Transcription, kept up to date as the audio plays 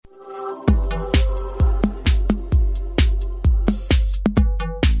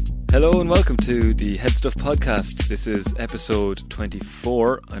Hello and welcome to the HeadStuff Podcast. This is episode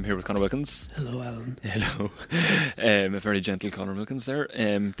 24. I'm here with Conor Wilkins. Hello, Alan. Hello. A very gentle Conor Wilkins there.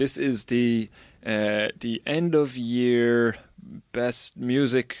 This is the end of year best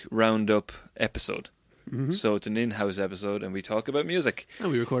music roundup episode. Mm-hmm. So it's an in-house episode and we talk about music.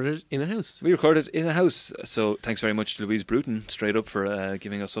 And we recorded it in a house. So thanks very much to Louise Bruton, straight up, for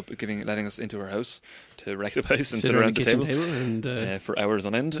letting us into her house to wreck the place and sit around the table and, for hours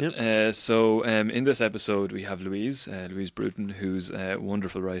on end. Yep. So in this episode we have Louise Bruton, who's a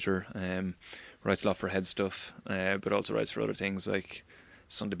wonderful writer, writes a lot for HeadStuff, but also writes for other things like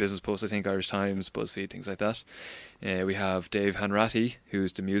Sunday Business Post, I think, Irish Times, BuzzFeed, things like that. We have Dave Hanratty,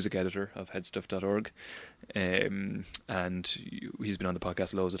 who's the music editor of HeadStuff.org, and he's been on the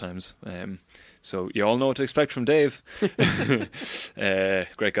podcast loads of times. So you all know what to expect from Dave.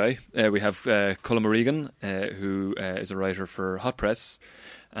 Great guy. We have Colm O'Regan, who is a writer for Hotpress,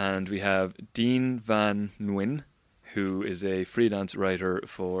 and we have Dean Van Nguyen, who is a freelance writer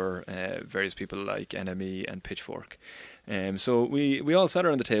for various people like NME and Pitchfork. So we all sat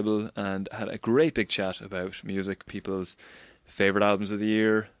around the table and had a great big chat about music, people's favourite albums of the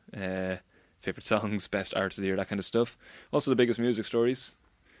year, favourite songs, best artists of the year, that kind of stuff. Also the biggest music stories.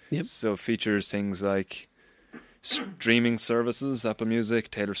 Yep. So it features things like streaming services, Apple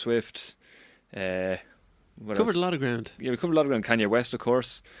Music, Taylor Swift. Covered a lot of ground. Yeah, we covered a lot of ground. Kanye West, of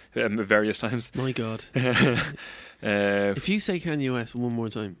course, various times. My God. If you say Kanye West one more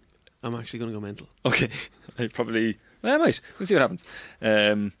time, I'm actually going to go mental. Okay. I might. We'll see what happens.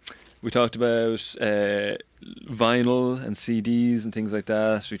 We talked about vinyl and CDs and things like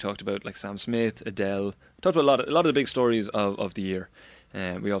that. We talked about like Sam Smith, Adele. We talked about a lot of the big stories of the year.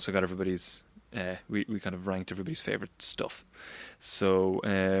 We also got everybody's. We kind of ranked everybody's favourite stuff. So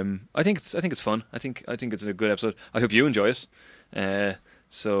I think it's fun. I think it's a good episode. I hope you enjoy it.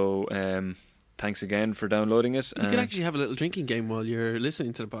 Thanks again for downloading it. You could actually have a little drinking game while you're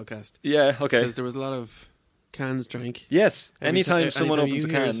listening to the podcast. Yeah, okay. Because there was a lot of cans drank. Yes, anytime someone opens a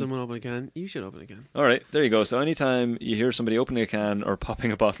can. Someone open a can, you should open a can. All right, there you go. So anytime you hear somebody opening a can or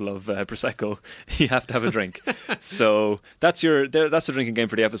popping a bottle of Prosecco, you have to have a drink. So that's the drinking game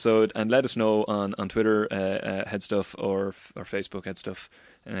for the episode. And let us know on Twitter, HeadStuff, or Facebook, HeadStuff,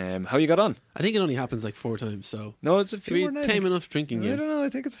 how you got on. I think it only happens like 4 times. So no, it's a few more. Tame enough drinking game. I don't know. I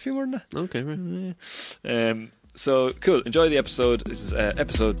think it's a few more than that. Okay, right. So cool. Enjoy the episode. This is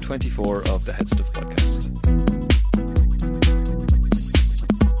episode 24 of the HeadStuff Podcast.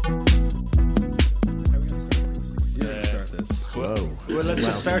 Whoa. Well, let's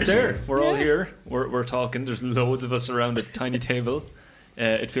just start there. We're all here. We're talking. There's loads of us around a tiny table.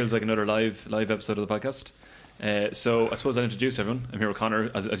 It feels like another live episode of the podcast. So I suppose I'll introduce everyone. I'm here with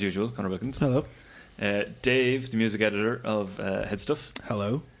Conor, as usual. Conor Wilkins. Hello. Dave, the music editor of HeadStuff.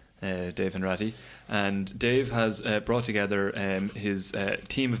 Hello. Dave Hanratty. And Dave has brought together his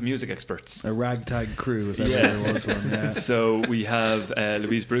team of music experts. A ragtag crew, if ever there was one. Yeah. So we have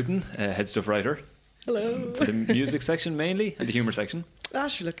Louise Bruton, HeadStuff writer. Hello. For the music section mainly, and the humour section.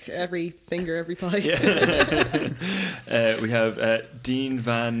 Sure, look, every finger, every pie. Yeah. We have Dean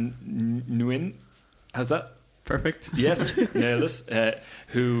Van Nguyen. How's that? Perfect. Yes, nailed it.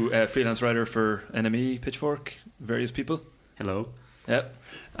 Who freelance writer for NME, Pitchfork, various people. Hello. Yep.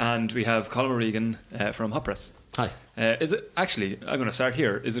 And we have Colm O'Regan from Hotpress. Hi. Is it actually? I'm going to start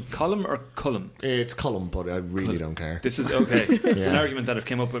here. Is it Colm or Colm? It's Colm, but I really don't care. This is okay. It's an argument that I've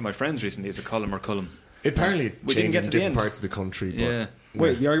came up with my friends recently. Is it Colm or Colm? It apparently we didn't get to in the different end. Parts of the country. But yeah.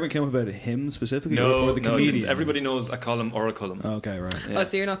 Wait, the argument came up about him specifically, or the comedian? Everybody knows a Colm or a Colm. Okay, right. Yeah. Oh,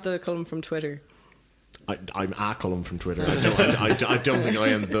 so you're not the Colm from Twitter? I'm a Colm from Twitter. I don't think I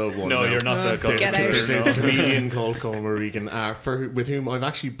am the one. No, you're not the Colm. Get out. There's a comedian called Colm O'Regan, with whom I've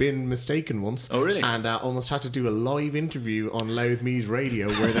actually been mistaken once. Oh, really? And almost had to do a live interview on Louth Meath Radio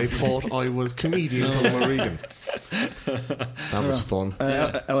where they thought I was comedian Colm O'Regan. That was fun.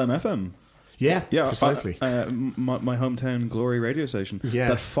 LMFM. Yeah, precisely. My hometown glory radio station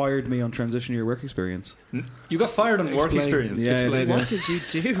that fired me on transition year work experience. You got fired on work experience? Yeah, what did you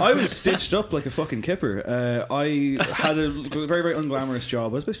do? I was stitched up like a fucking kipper. I had a very, very unglamorous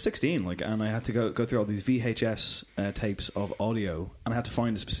job. I was about 16, and I had to go through all these VHS tapes of audio, and I had to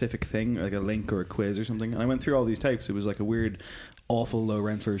find a specific thing, like a link or a quiz or something. And I went through all these tapes. It was like a weird, awful low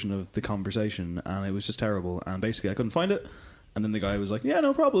rent version of The Conversation, and it was just terrible. And basically, I couldn't find it. And then the guy was like, yeah,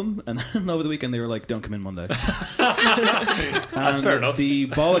 no problem. And then over the weekend they were like, don't come in Monday. That's fair enough. The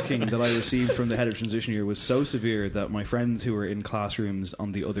bollocking that I received from the head of transition year was so severe that my friends who were in classrooms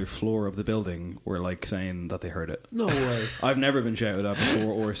on the other floor of the building were like saying that they heard it. No way. I've never been shouted at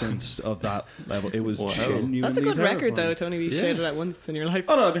before or since of that level. It was genuinely That's a good record, terrifying. though, to only be shouted at once in your life.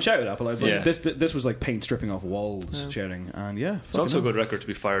 Oh no, I've been shouted at, but Yeah. this was like paint stripping off walls shouting, and it's also a good record to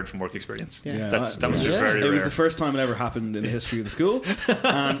be fired from work experience. Yeah. That must be very It rare. was the first time it ever happened in the history of the school,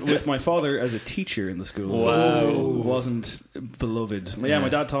 and with my father as a teacher in the school. Wow. Wasn't beloved. Yeah, my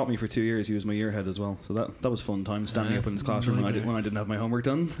dad taught me for 2 years. He was my year head as well, so that was fun time standing up in his classroom when I didn't have my homework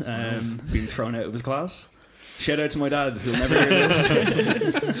done, being thrown out of his class. Shout out to my dad, who'll never hear this.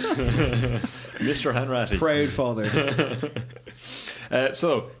 Mr. Hanratty. Proud father.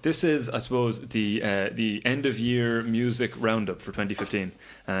 So this is, I suppose, the end of year music roundup for 2015,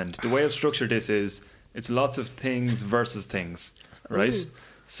 and the way I've structured this is it's lots of things versus things, right? Ooh.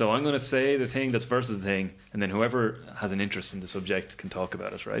 So I'm going to say the thing that's versus the thing, and then whoever has an interest in the subject can talk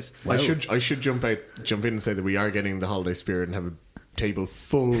about it, right? Wow. I should jump in and say that we are getting the holiday spirit and have a table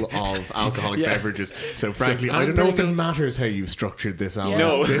full of alcoholic beverages. So frankly, I don't know if it matters how you've structured this out.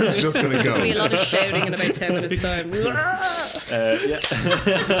 No. This is just going to go. There'll be a lot of shouting in about 10 minutes time.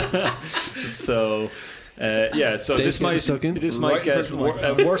 So this might get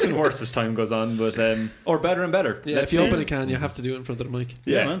worse and worse as time goes on, but or better and better. Yeah, if you open a can, you have to do it in front of the mic.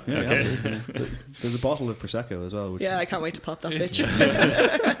 Yeah, man. Yeah, okay. There's a bottle of Prosecco as well. I can't wait to pop that bitch.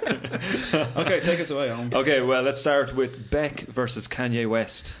 Okay, take us away, Alan. Okay, well, let's start with Beck versus Kanye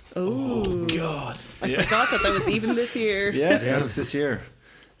West. Oh God! I forgot that was even this year. Yeah, it was this year.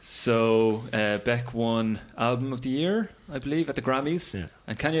 So Beck won Album of the Year, I believe, at the Grammys,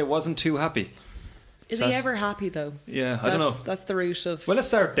 and Kanye wasn't too happy. Is he ever happy, though? Yeah, I don't know. That's the root of... Well, let's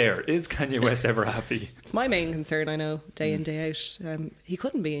start there. Is Kanye West ever happy? It's my main concern, I know, day in, day out. He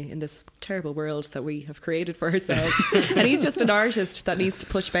couldn't be in this terrible world that we have created for ourselves. And he's just an artist that needs to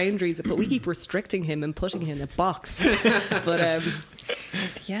push boundaries, but we keep restricting him and putting him in a box. But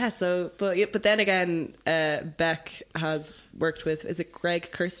then again, Beck has worked with, is it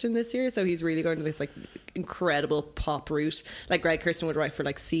Greg Kurstin this year? So he's really going to this like incredible pop route. Like Greg Kurstin would write for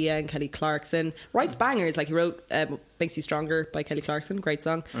like Sia and Kelly Clarkson, writes bangers. Like he wrote Makes You Stronger by Kelly Clarkson, great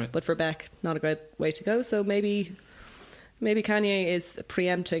song. Right. But for Beck, not a great way to go. So maybe Kanye is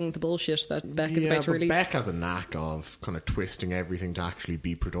preempting the bullshit that Beck is about to release. Beck has a knack of kind of twisting everything to actually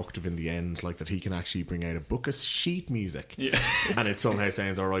be productive in the end, like that he can actually bring out a book of sheet music, and it somehow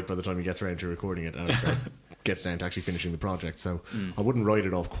sounds alright by the time he gets around to recording it and gets down to actually finishing the project. So I wouldn't write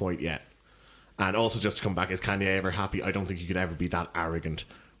it off quite yet. And also, just to come back, is Kanye ever happy? I don't think you could ever be that arrogant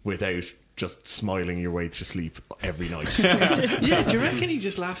without just smiling your way to sleep every night. Yeah, do you reckon he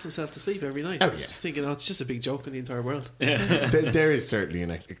just laughs himself to sleep every night? Oh, yeah. Just thinking, it's just a big joke in the entire world. Yeah. There is certainly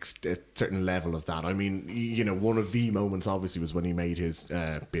a certain level of that. I mean, one of the moments obviously was when he made his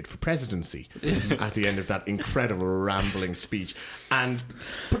bid for presidency at the end of that incredible rambling speech.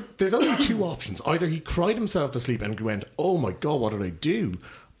 But there's only two options. Either he cried himself to sleep and went, oh my God, what did I do?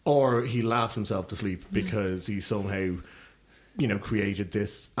 Or he laughed himself to sleep because he somehow... created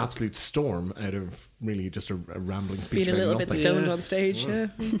this absolute storm out of really just a rambling speech. Being a little bit stoned on stage,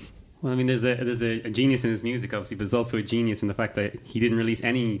 Well, I mean, there's a genius in his music, obviously, but there's also a genius in the fact that he didn't release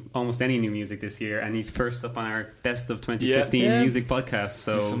almost any new music this year, and he's first up on our Best of 2015 music podcast.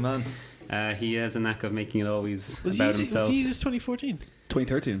 So he has a knack of making it always about himself. Was he this 2014?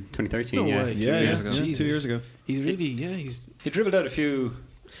 2013. 2013, no way. 2 years ago. 2 years ago. He's really, he dribbled out a few...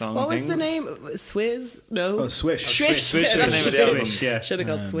 What was the name? Swizz? No. Oh, Swish. Swish is the name of the album. Should have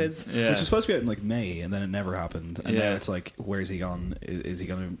got Swizz. Which was supposed to be out in like May, and then it never happened. And now it's like, where's he gone? Is he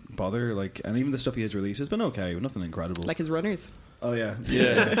going to bother? Like, and even the stuff he has released has been okay, but nothing incredible. Like his runners. Oh yeah,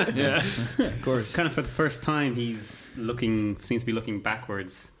 yeah. Of course. Kind of for the first time, seems to be looking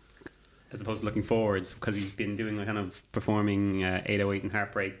backwards as opposed to looking forwards, because he's been doing kind of performing 808 and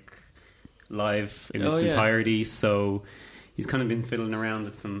Heartbreak live in its entirety. So. He's kind of been fiddling around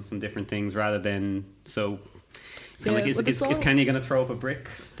with some different things rather than is Kanye going to throw up a brick?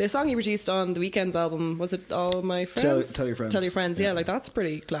 The song he produced on the Weeknd's album, was it All My Friends? Tell Your Friends. Tell Your Friends, yeah, like that's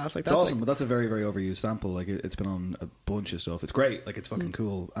pretty class. Like it's awesome, but that's a very, very overused sample. Like it's been on a bunch of stuff. It's great, like it's fucking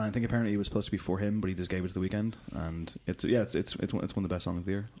cool. And I think apparently it was supposed to be for him, but he just gave it to the Weeknd. And it's one of the best songs of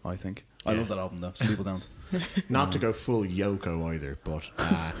the year, I think. I love that album though. Some people don't. Not to go full Yoko either, but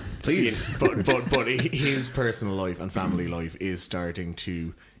please. But his personal life and family life is starting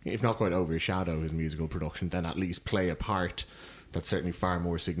to, if not quite overshadow his musical production, then at least play a part that's certainly far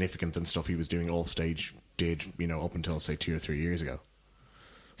more significant than stuff he was doing off stage did, up until say 2 or 3 years ago.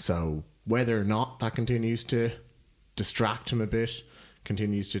 So whether or not that continues to distract him a bit,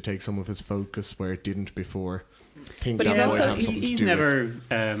 continues to take some of his focus where it didn't before. But he's never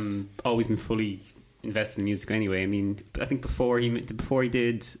always been fully invested in music anyway. I mean, I think before he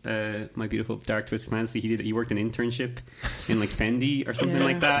did My Beautiful Dark Twisted Fantasy, he worked an internship in like Fendi or something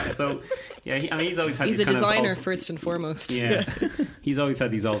like that. So yeah, he's always had. He's a designer first and foremost. Yeah, he's always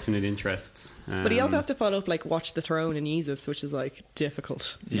had these alternate interests. But he also has to follow up like Watch the Throne and Jesus, which is like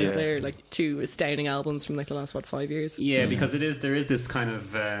difficult. Yeah, they're like two astounding albums from like the last 5 years. Yeah, because there is this kind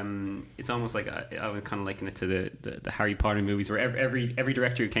of it's almost like I would kind of liken it to the Harry Potter movies, where every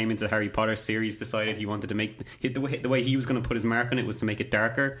director who came into the Harry Potter series decided he wanted to make the way he was going to put his mark on it was to make it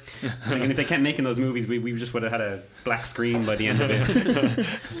darker. And if they kept making those movies, we just would have had a black screen by the end of it.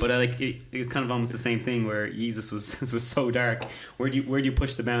 But it was kind of almost the same thing where Jesus was so dark. Where do you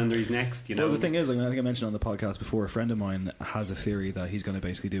push the boundaries next? You know. Well, the thing is, I think I mentioned on the podcast before, a friend of mine has a theory that he's going to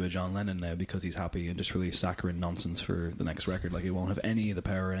basically do a John Lennon now because he's happy and just release saccharine nonsense for the next record. Like, he won't have any of the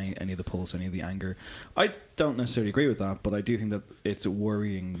power, any of the pulse, any of the anger. I don't necessarily agree with that, but I do think that it's a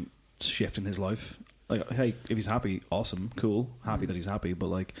worrying shift in his life. Like, hey, if he's happy, awesome, cool, happy that he's happy, but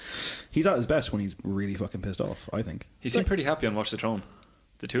like, he's at his best when he's really fucking pissed off, I think. He seemed pretty happy on Watch the Throne.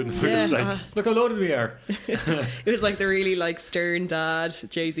 The two of them were just like, look how loaded we are. It was like the really like stern dad,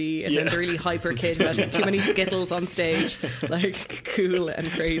 Jay-Z, and then the really hyper kid who had too many Skittles on stage. Like, cool and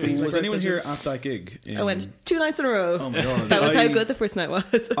crazy. Was anyone here at that gig? I went 2 nights in a row. Oh my God. That was how good the first night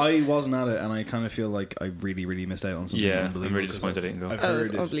was. I wasn't at it, and I kind of feel like I really, really missed out on something unbelievable. I'm really disappointed I didn't go. It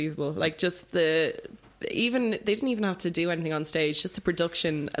was unbelievable. Like, just they didn't even have to do anything on stage, just the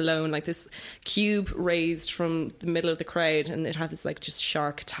production alone, like this cube raised from the middle of the crowd, and it had this like just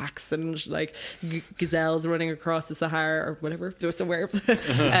shark attacks and like gazelles running across the Sahara or whatever there was somewhere.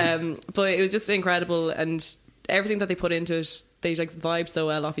 But it was just incredible, and everything that they put into it, they like vibed so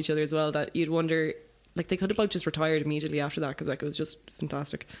well off each other as well that you'd wonder, like, they could have both just retired immediately after that, because like it was just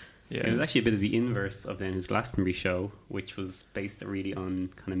fantastic. Yeah, it was actually a bit of the inverse of then his Glastonbury show, which was based really on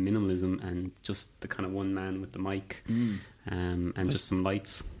kind of minimalism and just the kind of one man with the mic, and just some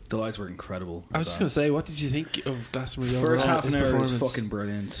lights. The lights were incredible. I was just going to say, what did you think of Glastonbury? First half an hour is fucking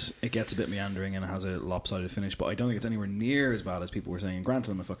brilliant. It gets a bit meandering and it has a lopsided finish, but I don't think it's anywhere near as bad as people were saying. And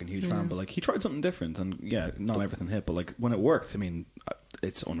granted, I'm a fucking huge fan, but like, he tried something different, and yeah, not everything hit, but like, when it worked, I mean,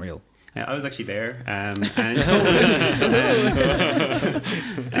 it's unreal. I was actually there,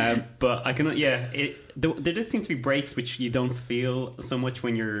 but I cannot. Yeah, there did seem to be breaks which you don't feel so much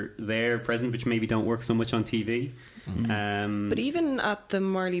when you're there present, which maybe don't work so much on TV. But even at the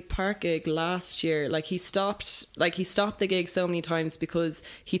Marley Park gig last year, like he stopped the gig so many times because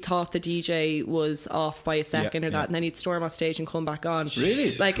he thought the DJ was off by a second that, and then he'd storm off stage and come back on. Really?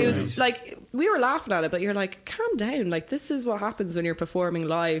 Like, it was like, we were laughing at it, but you're like, calm down. Like, this is what happens when you're performing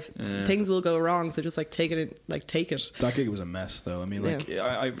live. Things will go wrong, so just like take it. That gig was a mess, though. I mean, like,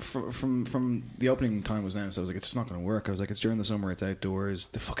 I from the opening time was announced, I was like, it's not going to work. I was like, it's during the summer, it's outdoors.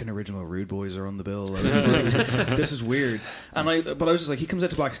 The fucking original Rude Boys are on the bill. I was like, this is weird. And but I was just like, he comes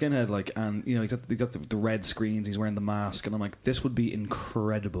out to Black Skinhead, like, and you know, he got the red screens, he's wearing the mask, and I'm like, this would be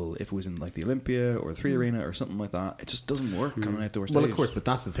incredible if it was in like the Olympia or the 3 Arena or something like that. It just doesn't work on an outdoor stage. Well, of course, but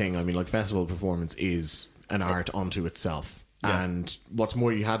that's the thing. I mean, like, festival performance is an art unto itself. And what's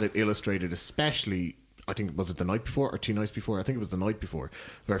more, you had it illustrated, especially, I think, was it the night before or 2 nights before? I think it was the night before,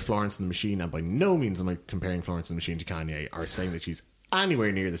 where Florence and the Machine, and by no means am I comparing Florence and the Machine to Kanye, are saying that she's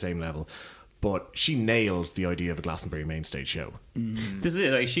anywhere near the same level, but she nailed the idea of a Glastonbury main stage show. This is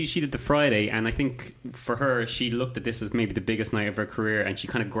it. Like, she did the Friday, and I think for her, she looked at this as maybe the biggest night of her career, and she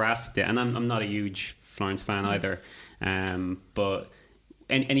kind of grasped it. And I'm not a huge Florence fan either, but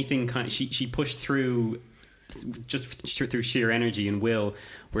anything kind of, she pushed through just through sheer energy and will,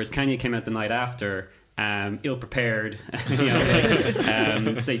 whereas Kanye came out the night after ill prepared.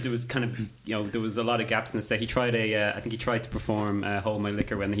 Say there was kind of, there was a lot of gaps in the set. He tried I think he tried to perform Hold My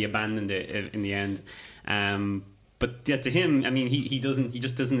Liquor when he abandoned it in the end. But to him, I mean, he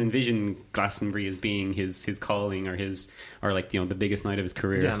just doesn't envision Glastonbury as being his calling or the biggest night of his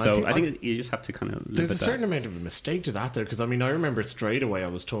career. Yeah, so I think you just have to kind of live there's with a certain amount of a mistake to that there, because I mean, I remember straight away I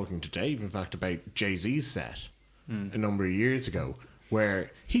was talking to Dave, in fact, about Jay-Z's set a number of years ago, where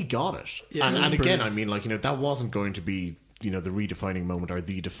he got it. Yeah, and again, I mean, like, that wasn't going to be, the redefining moment or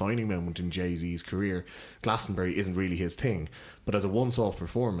the defining moment in Jay-Z's career. Glastonbury isn't really his thing, but as a once-off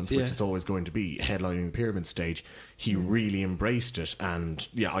performance, which it's always going to be, headlining the Pyramid stage, he really embraced it, and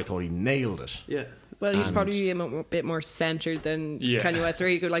I thought he nailed it. Yeah. Well, he'd probably be a bit more centred than Kanye West, where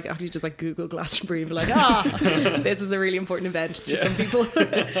you could actually just Google Glastonbury and be like, this is a really important event to some people.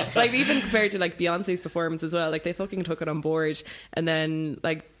 Like, even compared to Beyonce's performance as well, they fucking took it on board, and then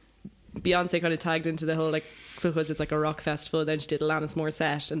Beyonce kind of tagged into the whole because it's like a rock festival. Then she did Alanis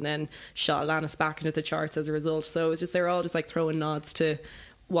Morissette and then shot Alanis back into the charts as a result. So it was just, they were all just like throwing nods to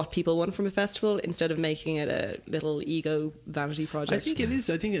what people want from a festival instead of making it a little ego vanity project. I think it is.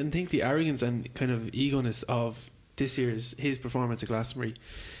 I think the arrogance and kind of egoness of his performance at Glastonbury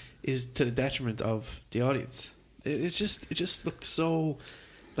is to the detriment of the audience. It just looked so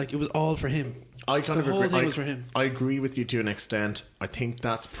like it was all for him. I kind of agree. Thing was for him. I agree with you to an extent. I think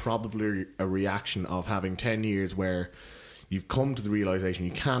that's probably a reaction of having 10 years where you've come to the realisation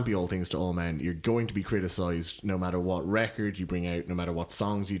you can't be all things to all men. You're going to be criticised no matter what record you bring out, no matter what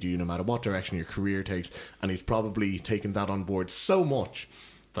songs you do, no matter what direction your career takes. And he's probably taken that on board so much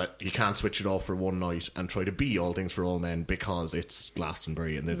that you can't switch it off for one night and try to be all things for all men because it's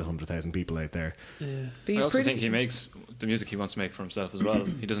Glastonbury and there's 100,000 people out there. Yeah. But I also think he makes the music he wants to make for himself as well.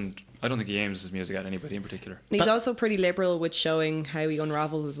 I don't think he aims his music at anybody in particular. And he's also pretty liberal with showing how he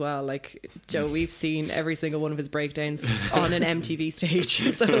unravels as well. Like, Joe, we've seen every single one of his breakdowns on an MTV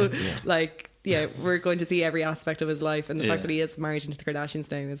stage. So, we're going to see every aspect of his life. And the fact that he is married into the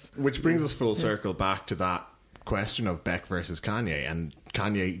Kardashians now is... Which brings us full circle back to that question of Beck versus Kanye and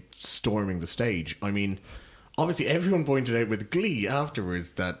Kanye storming the stage. I mean, obviously everyone pointed out with glee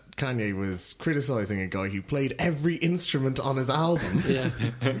afterwards that Kanye was criticising a guy who played every instrument on his album. Yeah.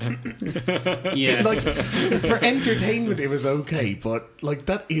 Yeah. Like, for entertainment it was okay, but like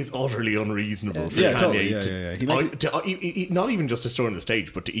that is utterly unreasonable for Kanye to not even just to storm the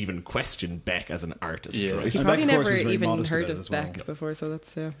stage, but to even question Beck as an artist. Right? He probably never even heard of Beck before, so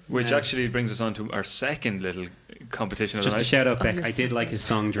that's... Which actually brings us on to our second little competition of the night. Just to shout out Beck, I did like his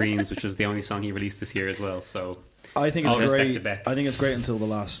song Dreams, which was the only song he released this year as well, so... I think it's great. I think it's great until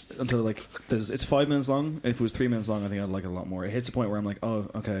it's 5 minutes long. If it was 3 minutes long, I think I'd like it a lot more. It hits a point where I'm like, oh,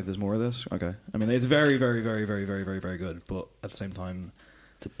 okay, there's more of this. Okay, I mean, it's very, very, very, very, very, very, very good, but at the same time,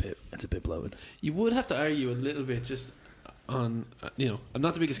 it's a bit bloated. You would have to argue a little bit just on, I'm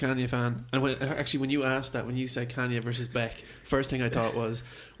not the biggest Kanye fan, and when you asked that, when you said Kanye versus Beck, first thing I thought was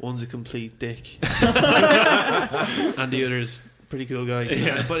one's a complete dick, and the other's pretty cool guy.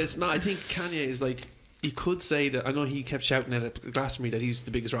 Yeah. But it's not. I think Kanye is like. You could say that. I know he kept shouting at Glastonbury that he's the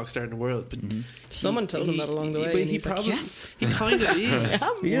biggest rock star in the world, but someone told him that along the way. But he probably he kind of is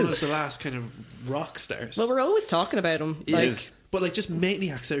one of the last kind of rock stars. Well, we're always talking about him. He is. But like just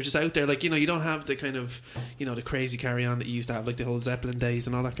maniacs that are just out there, like you don't have the kind of the crazy carry on that you used to have, like the whole Zeppelin days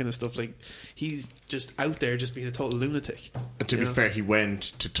and all that kind of stuff. Like he's just out there, just being a total lunatic. And to be fair, he went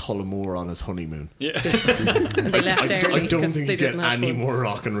to Tullamore on his honeymoon. Yeah, and they left I don't think he get any more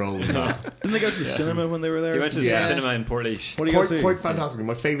rock and roll than that. Didn't they go to the cinema when they were there? He went to the cinema in Portlaoise. What do you see? Quite fantastic.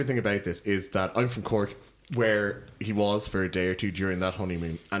 My favourite thing about this is that I'm from Cork, where he was for a day or two during that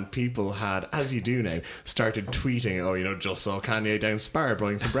honeymoon, and people had, as you do now, started tweeting, just saw Kanye down Spar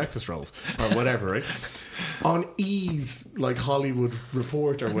buying some breakfast rolls or whatever, right? On E's like Hollywood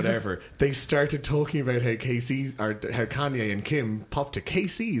Report or whatever, they started talking about how Kanye and Kim popped to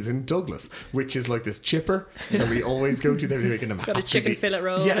KC's in Douglas, which is like this chipper that we always go to. They're making got a chicken fillet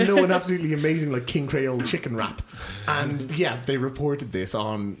roll. Yeah, no, an absolutely amazing like King Creole chicken wrap, and they reported this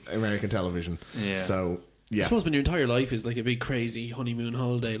on American television. Yeah. So. Yeah. I suppose when your entire life is like a big crazy honeymoon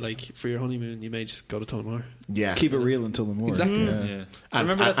holiday, like for your honeymoon you may just go to Tullamore. Yeah. Keep it real until the more. Exactly. Yeah.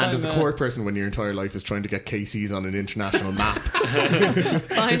 And as a Cork person, when your entire life is trying to get KC's on an international map,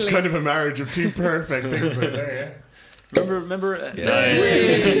 it's kind of a marriage of two perfect things right there, yeah. Remember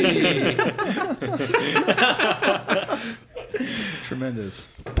Tremendous.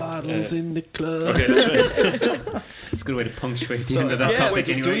 Bottles in the club. Okay, it's a good way to punctuate the end of that topic.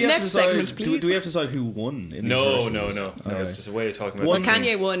 Do we have to decide who won in these verses? No. It's just a way of talking about Well,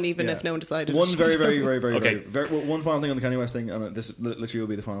 Kanye won even if no one decided. One very, very, very, very, very one final thing on the Kanye West thing, and this literally will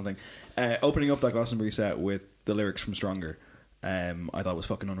be the final thing. Opening up that Glastonbury set with the lyrics from Stronger, I thought was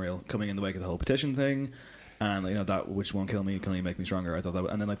fucking unreal. Coming in the wake of the whole petition thing, and that which won't kill me can only make me stronger. I thought that,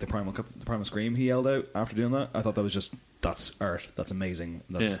 and then like the primal scream he yelled out after doing that, I thought that was that's art, that's amazing,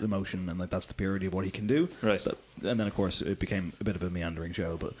 that's emotion, and like that's the purity of what he can do. Right. And then of course it became a bit of a meandering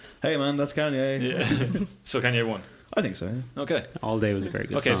show, but hey man, that's Kanye. Yeah. So Kanye won. I think so. Yeah. Okay. All Day was a very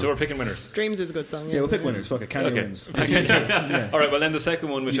good song. Okay, so we're picking winners. Dreams is a good song. Yeah, we'll pick winners. Fuck it. Kanye wins. All right, well then the second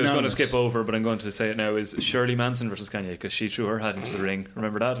one, which I was going to skip over, but I'm going to say it now, is Shirley Manson versus Kanye, because she threw her hat into the ring.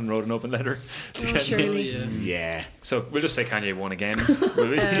 Remember that? And wrote an open letter to Kanye. Shirley. Yeah. So we'll just say Kanye won again, will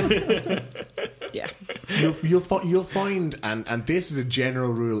we? Yeah. You'll find, and this is a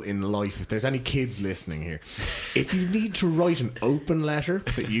general rule in life, if there's any kids listening here, if you need to write an open letter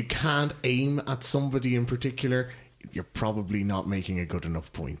that you can't aim at somebody in particular, you're probably not making a good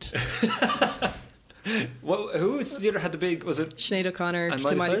enough point. Who was the other had the big? Was it Sinead O'Connor and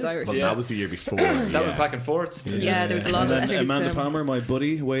to Miley Cyrus? Well, that was the year before. that went back and forth? Yeah, there was a lot of letters. Amanda Palmer, my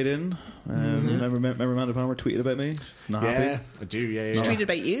buddy, weighed in. Remember Amanda Palmer tweeted about me? Not happy? I do, yeah. She tweeted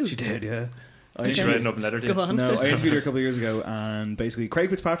about you. She did, yeah. Did she write an open letter to you? Go on. No, I interviewed her a couple of years ago, and basically Craig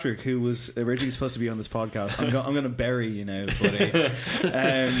Fitzpatrick, who was originally supposed to be on this podcast, I'm going to bury you now,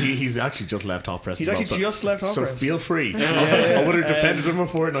 buddy. He's actually just left Hotpress. He's actually just left Hotpress. So feel free. I would have defended him a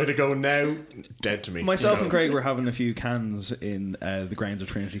fortnight ago. Now, dead to me. Myself and Craig were having a few cans in the grounds of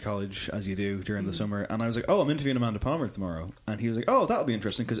Trinity College, as you do during the summer, and I was like, "Oh, I'm interviewing Amanda Palmer tomorrow," and he was like, "Oh, that'll be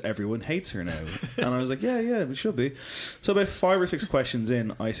interesting because everyone hates her now," and I was like, "Yeah, it should be." So about 5 or 6 questions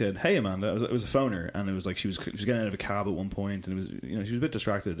in, I said, "Hey, Amanda," it was a phoner, and it was like she was getting out of a cab at one point, and it was she was a bit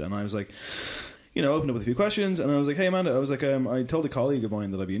distracted, and I was like, opened up with a few questions, and I was like, "Hey, Amanda," I was like, I told a colleague of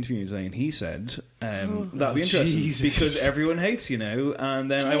mine that I'd be interviewing you today, and he said that'd be interesting because everyone hates you now. And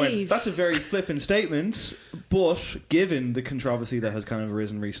then I went, "That's a very flippant statement, but given the controversy that has kind of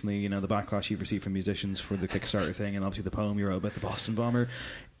arisen recently, the backlash you've received from musicians for the Kickstarter thing, and obviously the poem you wrote about the Boston bomber,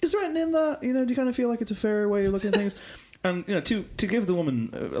 is there anything in that? Do you kind of feel like it's a fair way of looking at things?" And to give the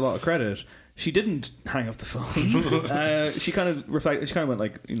woman a lot of credit, she didn't hang up the phone. She kind of reflected. She kind of went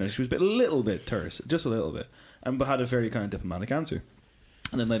like, she was a little bit terse, just a little bit, but had a very kind of diplomatic answer.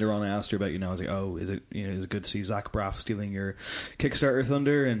 And then later on, I asked her about, I was like, "Oh, is it good to see Zach Braff stealing your Kickstarter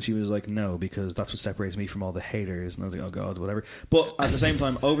thunder?" And she was like, "No, because that's what separates me from all the haters." And I was like, "Oh God, whatever." But at the same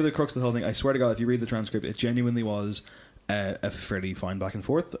time, over the crux of the whole thing, I swear to God, if you read the transcript, it genuinely was a fairly fine back and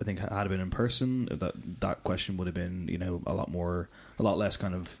forth. I think had it been in person, that question would have been, a lot less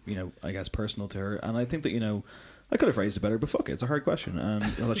kind of, I guess personal to her. And I think that, I could have phrased it better, but fuck it, it's a hard question, and I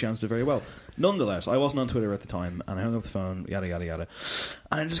thought she answered it very well. Nonetheless, I wasn't on Twitter at the time, and I hung up the phone, yada yada yada,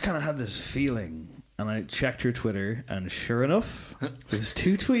 and I just kind of had this feeling. And I checked her Twitter, and sure enough, there's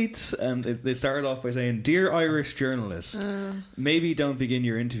 2 tweets, and they started off by saying, "Dear Irish journalist, maybe don't begin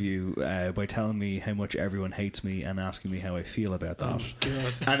your interview by telling me how much everyone hates me and asking me how I feel about that." Oh,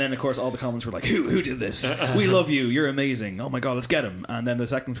 God. And then, of course, all the comments were like, who did this? We love you. You're amazing. Oh, my God, let's get him. And then the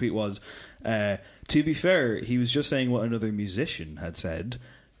second tweet was, "To be fair, he was just saying what another musician had said,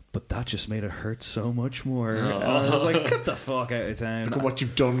 but that just made it hurt so much more." And I was like, "Get the fuck out of town." Look at what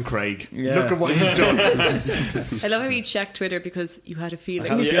you've done, Craig. Yeah. Look at what you've done. I love how you checked Twitter because you had a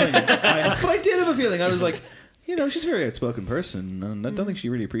feeling. I had a feeling. But I did have a feeling. I was like, she's a very outspoken person, and I don't think she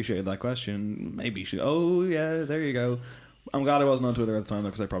really appreciated that question. Maybe she... Oh, yeah, there you go. I'm glad I wasn't on Twitter at the time, though,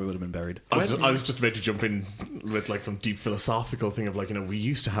 because I probably would have been buried. I was just about to jump in with like some deep philosophical thing of like, we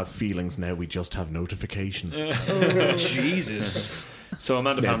used to have feelings, now we just have notifications. Oh, Jesus. So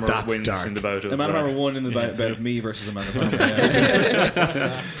Amanda Palmer wins dark. In the bout of... Amanda Palmer won in the bout of me versus Amanda Palmer.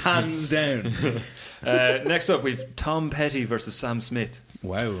 Yeah. Hands down. Next up, we've Tom Petty versus Sam Smith.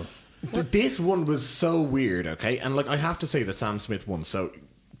 Wow. This one was so weird, okay? And like, I have to say that Sam Smith won. So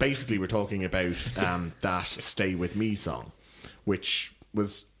basically we're talking about that Stay With Me song, which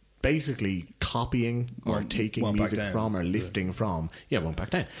was basically copying or taking music from or lifting from. Yeah, Won't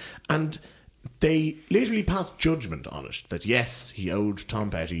Back Down. And they literally passed judgment on it that yes, he owed Tom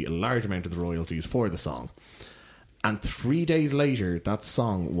Petty a large amount of the royalties for the song. And 3 days later, that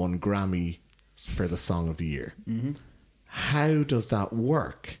song won Grammy for the Song of the Year. Mm-hmm. How does that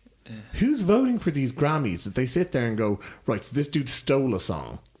work? Who's voting for these Grammys that they sit there and go, right, so this dude stole a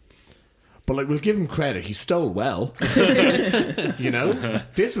song, but like, we'll give him credit, he stole well.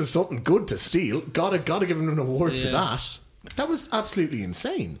 This was something good to steal. Gotta give him an award for that. That was absolutely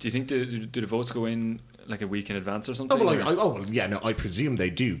insane. Do you think do the votes go in like a week in advance or something? I presume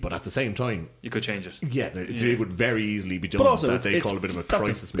they do, but at the same time, you could change it. Yeah, it would very easily be done. But also, that they call a bit of a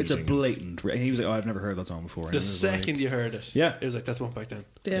crisis meeting. It's a blatant. He was like, "I've never heard that song before." The second you heard it, it was like, "That's Won't Back Down."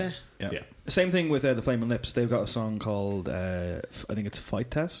 Yeah. Same thing with the Flaming Lips. They've got a song called I think it's Fight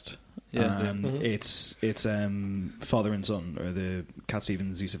Test. Yeah, and it's Father and Son, or the Cat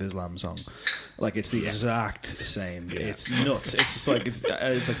Stevens Use of Islam song. Like, it's the exact same. Yeah. It's nuts. It's just like it's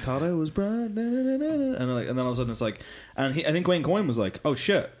like thought I was bright, and then all of a sudden it's like, and I think Wayne Coyne was like, "Oh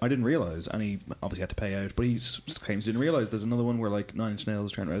shit, I didn't realize," and he obviously had to pay out, but he claims he didn't realize. There's another one where like 9 Inch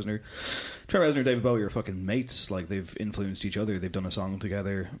Nails, Trent Reznor, David Bowie are fucking mates. Like, they've influenced each other. They've done a song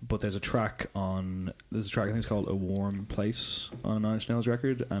together. But there's a track I think it's called A Warm Place on a 9 Inch Nails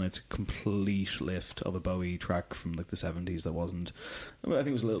record, and it's complete lift of a Bowie track from like the 70s that wasn't, I think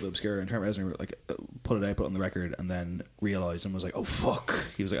it was a little bit obscure, and Trent Reznor like put on the record and then realised and was like, "Oh fuck,"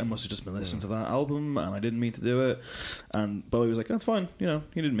 he was like, "I must have just been listening to that album and I didn't mean to do it," and Bowie was like, "That's fine, you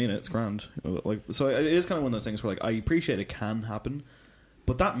didn't mean it, it's grand." Like, so it is kind of one of those things where like, I appreciate it can happen,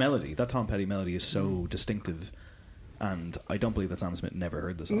 but that Tom Petty melody is so distinctive, And I don't believe that Sam Smith never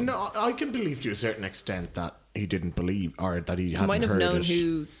heard the song. No, I can believe to a certain extent that he didn't believe, or that he hadn't might have heard known it.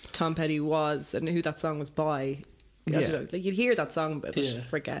 who Tom Petty was and who that song was by. I don't know. Like, you'd hear that song, but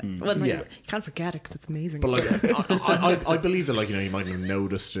forget. Well, no, you can't forget it because it's amazing. But like, I believe that, like, you know, he mightn't have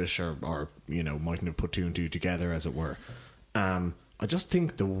noticed it, or you know, mightn't have put two and two together, as it were. I just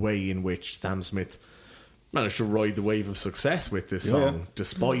think the way in which Sam Smith managed to ride the wave of success with this song,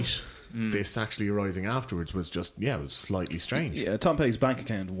 despite this actually arising afterwards, was just, it was slightly strange. Yeah, Tom Petty's bank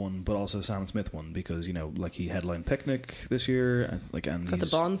account won, but also Sam Smith won because, you know, like, he headlined Picnic this year, and got the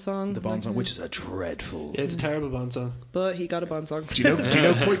Bond song. The Bond song, which is a dreadful. Yeah, it's a terrible Bond song. But he got a Bond song. Do you know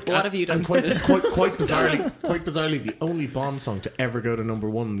what have you done? Quite bizarrely, the only Bond song to ever go to number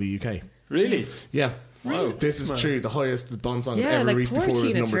 1 in the UK. Really? Yeah. Wow. This is true. The highest the Bond song Yeah, ever like reached poor before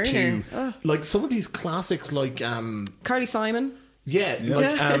was Tina number Turner. 2. Like some of these classics, like Carly Simon.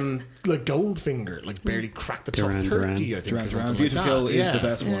 like Goldfinger, like barely cracked the top 30. I think. Duran. Beautiful is the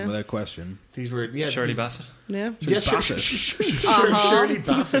best one, without question. These were Shirley Bassey. Yeah. Yes, Shirley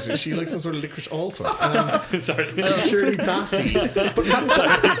Bassett. Is she like some sort of licorice also? Sorry. Shirley Bassey.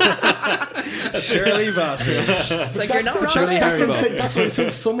 Shirley Bassey. It's like, you're not wrong. That's what I'm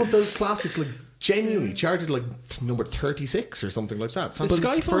saying. Some of those classics, like, genuinely charted like number 36 or something like that. But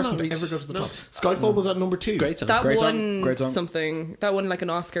Skyfall one not ever go to the top. Skyfall was at number 2. Great song. That Great won song. something. That won like an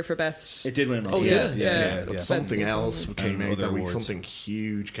Oscar for best. It did win an Oh, Oscar. did it? Yeah. But something else came out other that week. awards. Something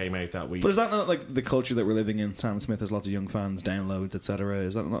huge came out that week. But is that not like the culture that we're living in? Sam Smith has lots of young fans, downloads, etc.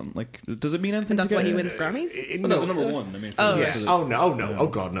 Is that not like? Does it mean anything? And that's to why get he wins Grammys? No, the number 1. I mean, Yes. Oh no. Oh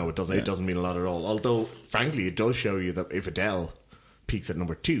god, no. It doesn't. It doesn't mean a lot at all. Although, frankly, it does show you that if Adele peaks at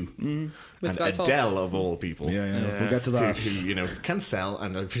number 2, With and Skyfall. Adele of all people, we'll get to that. who you know can sell,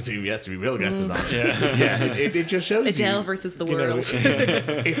 and I presume we will get to that. It just shows Adele you, versus the you know, world.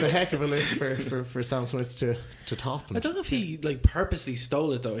 it's a heck of a list for Sam Smith to top. I don't know if he like purposely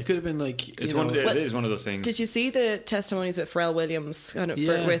stole it though. It could have been like It is one of those things. Did you see the testimonies with Pharrell Williams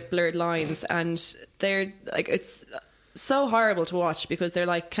with Blurred Lines? And they're like, it's so horrible to watch because they're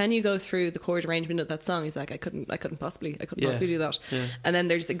like, can you go through the chord arrangement of that song? He's like, I couldn't possibly do that. And then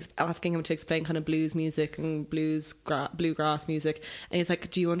they're just asking him to explain kind of blues music and bluegrass music, and he's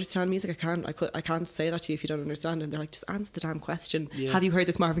like, do you understand music? I can't say that to you if you don't understand. And they're like, just answer the damn question. Have you heard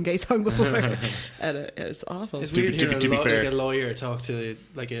this Marvin Gaye song before? And it's awful. It's weird hearing like a lawyer talk to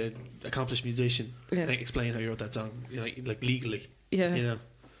like a accomplished musician and explain how you wrote that song, like legally. You know.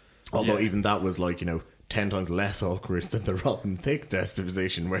 Although even that was like, you know, 10 times less awkward than the Robin Thicke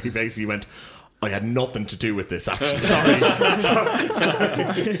deposition, where he basically went, I had nothing to do with this, actually. Sorry.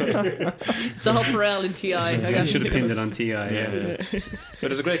 It's the whole Pharrell and T.I. You should have pinned it on T.I. But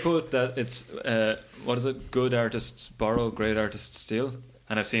there's a great quote that it's what is it? Good artists borrow, great artists steal.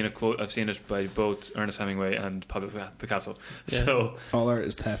 And I've seen it by both Ernest Hemingway and Pablo Picasso. So all art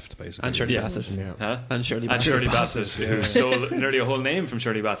is theft, basically. And Shirley Bassett. Huh? And Shirley Bassett, who stole nearly a whole name from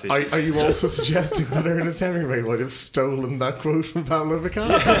Shirley Bassey. Are you also suggesting that Ernest Hemingway might have stolen that quote from Pablo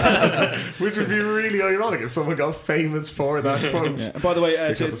Picasso? Which would be really ironic if someone got famous for that quote. Yeah. By the way,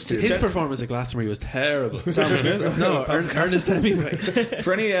 his performance at Glastonbury was terrible. Sam Smith? No, Ernest Hemingway.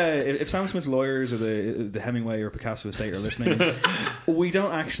 For any, if Sam Smith's lawyers or the Hemingway or Picasso estate are listening, we don't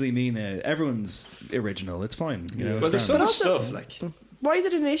actually mean it. Everyone's original. It's fine. You know, well, there's so much also, stuff. Like, why is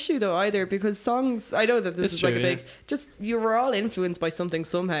it an issue though? Either because songs, I know that this it's is true, like a big. Just you were all influenced by something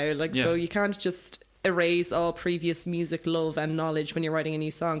somehow. Like so, you can't just erase all previous music love and knowledge when you're writing a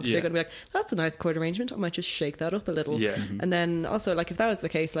new song. Because you're going to be like, that's a nice chord arrangement. I might just shake that up a little. Yeah. And then also, like, if that was the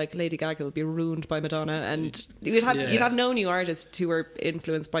case, like Lady Gaga would be ruined by Madonna, and you'd have no new artists who were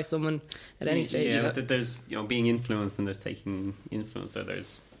influenced by someone at any stage. Yeah, there's being influenced, and there's taking influence, so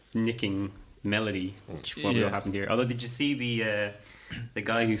there's nicking melody, which probably what happened here. Although, did you see the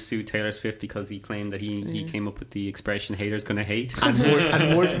guy who sued Taylor Swift because he claimed that he came up with the expression "haters gonna hate"? And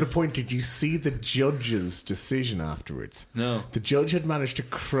more to the point, did you see the judge's decision afterwards? No. The judge had managed to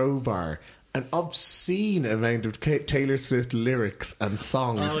crowbar an obscene amount of Taylor Swift lyrics and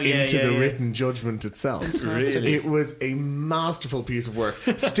songs into the written judgment itself. Really? It was a masterful piece of work.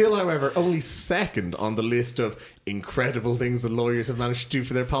 Still, however, only second on the list of incredible things that lawyers have managed to do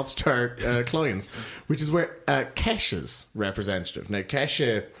for their pop star clients, which is where Kesha's representative. Now,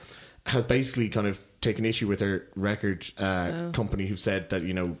 Kesha has basically kind of taken issue with her record company, who said that,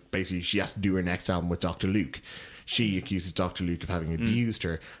 you know, basically she has to do her next album with Dr. Luke. She accuses Dr. Luke of having abused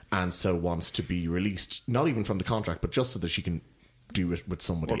her, and so wants to be released, not even from the contract, but just so that she can do it with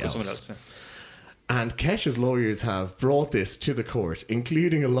somebody else. With someone else, And Kesha's lawyers have brought this to the court,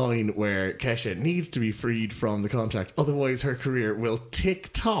 including a line where Kesha needs to be freed from the contract, otherwise her career will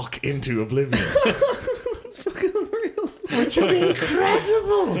tick-tock into oblivion. That's fucking unreal. which is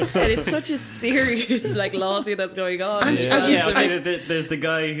incredible. And it's such a serious lawsuit that's going on. There's the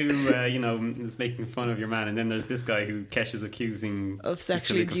guy who is making fun of your man, and then there's this guy who Kesh is accusing of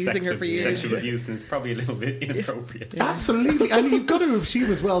sexually abusing her for years. Sexual abuse, and it's probably a little bit inappropriate. Yeah. Absolutely, and you've got to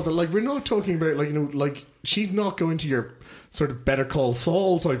assume as well that we're not talking about she's not going to your sort of Better Call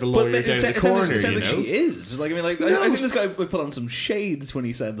Saul type of lawyer down the corner. It sounds like she is. I think this guy would put on some shades when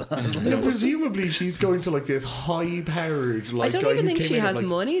he said that. No, presumably she's going to this high-powered. I don't even think she has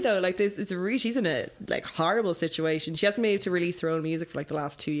money though. She's in a horrible situation. She hasn't been able to release her own music for the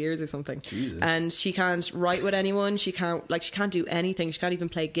last 2 years or something. Jesus. And she can't write with anyone. She can't do anything. She can't even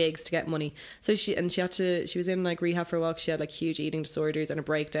play gigs to get money. So she was in rehab for a while. 'Cause she had huge eating disorders and a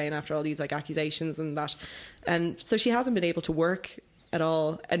breakdown after all these accusations and that. And so she hasn't been able to work at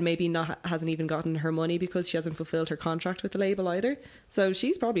all, and maybe hasn't even gotten her money because she hasn't fulfilled her contract with the label either. So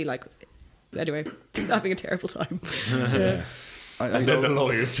she's probably anyway, having a terrible time. Yeah. And then the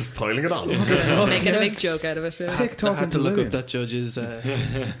lawyer's just piling it on, making a big joke out of it. I had to look up that judge's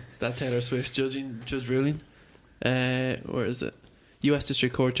that Taylor Swift judge ruling. Where is it? US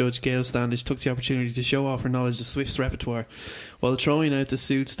District Court Judge Gail Standish took the opportunity to show off her knowledge of Swift's repertoire. While throwing out the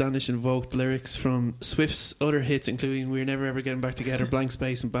suit, Standish invoked lyrics from Swift's other hits, including We're Never Ever Getting Back Together, Blank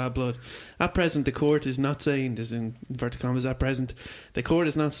Space and Bad Blood. At present, the court is not saying, this in inverted commas, at present, the court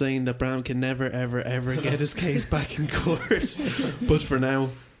is not saying that Brown can never, ever, ever get his case back in court. But for now,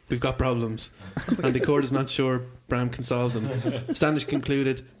 we've got problems, and the court is not sure Brown can solve them. Standish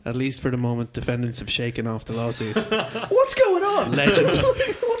concluded, at least for the moment, defendants have shaken off the lawsuit. What's going on? Legend. What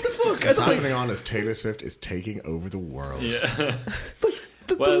the fuck? What's happening on is Taylor Swift is taking over the world. Yeah.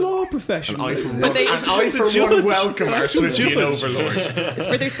 The law profession. And I, for one, welcome our Swiftian overlord. It's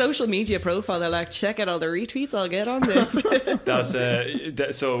for their social media profile. They're check out all the retweets I'll get on this.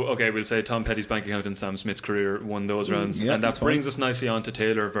 We'll say Tom Petty's bank account and Sam Smith's career won those rounds. And that brings us nicely on to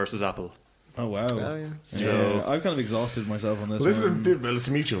Taylor versus Apple. Oh, wow. Oh, yeah. So I've kind of exhausted myself on this one. It's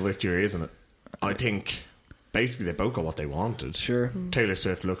a mutual victory, isn't it? I think basically they both got what they wanted. Sure. Taylor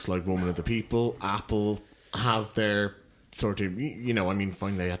Swift looks like woman of the people. Apple have their sort of,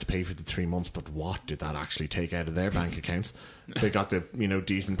 fine, they had to pay for the 3 months, but what did that actually take out of their bank accounts? They got the,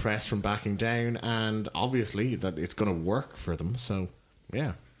 decent press from backing down, and obviously that it's going to work for them. So,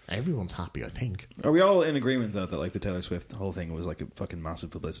 yeah, everyone's happy, I think. Are we all in agreement, though, that the Taylor Swift whole thing was a fucking massive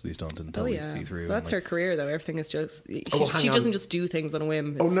publicity stunt and totally see through? That's her career, though. Everything is just... She doesn't just do things on a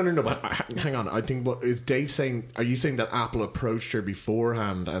whim. No, but hang on. I think, what is Dave saying? Are you saying that Apple approached her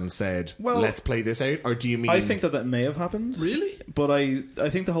beforehand and said, let's play this out? Or do you mean... I think that may have happened. Really? But I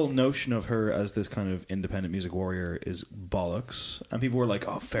think the whole notion of her as this kind of independent music warrior is bollocks. And people were like,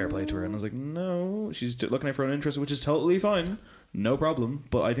 oh, fair play to her. And I was like, no, she's looking out for her own interest, which is totally fine. No problem.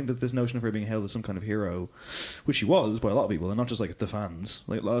 But I think that this notion of her being hailed as some kind of hero, which she was by a lot of people, and not just the fans.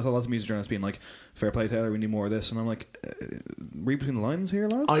 Lots of music journalists being like, fair play Taylor, we need more of this. And I'm like, read between the lines here,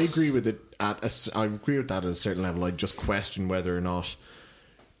 lads? I agree with it. I agree with that at a certain level. I just question whether or not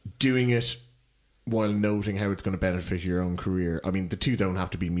doing it while noting how it's going to benefit your own career. I mean, the two don't have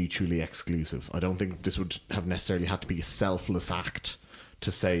to be mutually exclusive. I don't think this would have necessarily had to be a selfless act to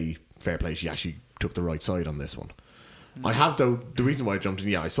say, fair play, she actually took the right side on this one. I have, though, the reason why I jumped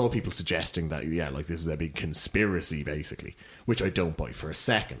in, I saw people suggesting that, this is a big conspiracy, basically, which I don't buy for a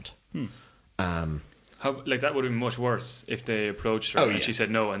second. How, that would have been much worse if they approached her and she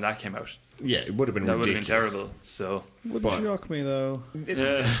said no and that came out. Yeah, it would have been ridiculous. That would have been terrible. So wouldn't shock me, though.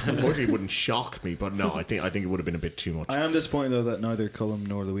 Unfortunately, it wouldn't shock me, but no, I think it would have been a bit too much. I am disappointed, though, that neither Colm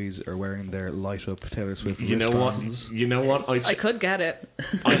nor Louise are wearing their light-up Taylor Swift wristbands. You know what? I could get it.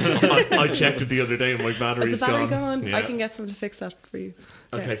 I checked it the other day and my battery's gone. Yeah. I can get someone to fix that for you.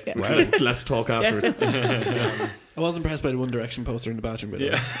 Okay, yeah. Well, let's talk afterwards. I was impressed by the One Direction poster in the bathroom. But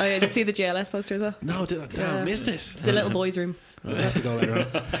Oh, yeah, did you see the JLS poster as well? No, I missed it. It's the little boys' room. I'll have to go later on.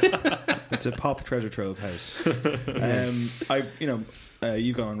 It's a pop treasure trove house. You've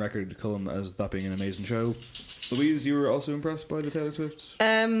gone on record, Colm, as that being an amazing show. Louise, you were also impressed by the Taylor Swift?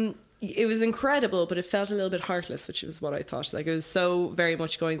 It was incredible, but it felt a little bit heartless, which was what I thought. It was so very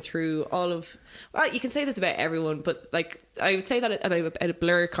much going through all of... Well, you can say this about everyone, but I would say that about a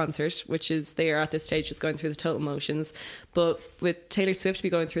Blur concert, which is they are at this stage just going through the total motions. But with Taylor Swift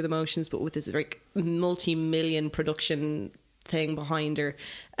be going through the motions, but with this multi-million production thing behind her,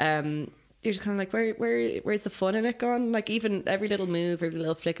 you're just kind of where's the fun in it gone? Even every little move, every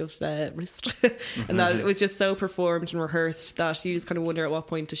little flick of the wrist, and that it was just so performed and rehearsed that you just kind of wonder at what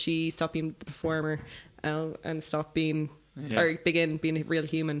point does she stop being the performer and stop being or begin being a real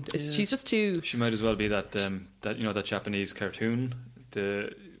human. She's just too. She might as well be that that Japanese cartoon.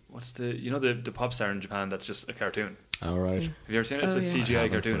 The pop star in Japan that's just a cartoon. All right. Have you ever seen it? It's a CGI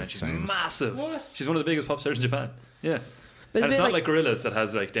cartoon, and she's massive. What? She's one of the biggest pop stars in Japan. Yeah. But and it's not like Gorillaz that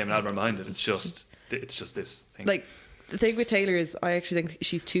has like Damon Albarn behind it. It's just this thing. Like, the thing with Taylor is I actually think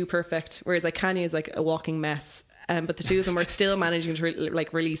she's too perfect, whereas like Kanye is like a walking mess. But the two of them are still managing to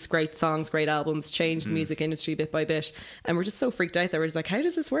release great songs, great albums, change the music industry bit by bit, and we're just so freaked out that we're just like, how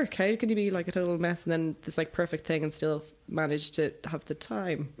does this work? How can you be like a total mess and then this like perfect thing and still manage to have the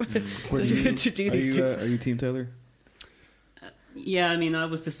time to do these things? Are you Team Taylor? Yeah, I mean, I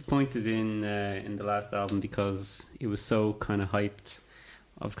was disappointed in the last album because it was so kind of hyped.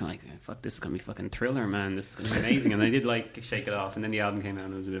 I was kind of like, fuck, this is going to be fucking Thriller, man. This is going to be amazing. And I did like Shake It Off, and then the album came out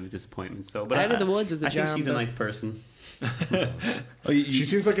and it was a bit of a disappointment. So, but Out of the Woods is a jam. I think she's a nice person. She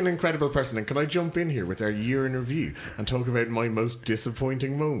seems like an incredible person. And can I jump in here with our year in review and talk about my most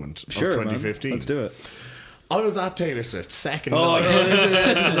disappointing moment of 2015? Man. Let's do it. I was at Taylor Swift's second night.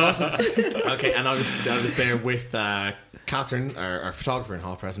 This is awesome. Okay, and I was there with Catherine, our photographer in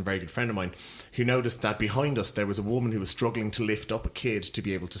Hotpress, and a very good friend of mine, who noticed that behind us there was a woman who was struggling to lift up a kid to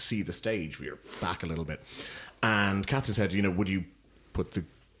be able to see the stage. We were back a little bit. And Catherine said, would you put the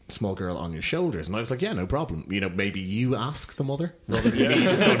small girl on your shoulders? And I was like, yeah, no problem. Maybe you ask the mother rather than me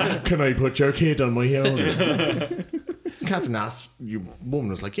just going, can I put your kid on my shoulders? Catherine asked, your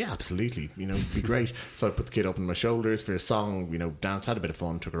woman was like, yeah, absolutely, it'd be great. So I put the kid up on my shoulders for a song, danced, had a bit of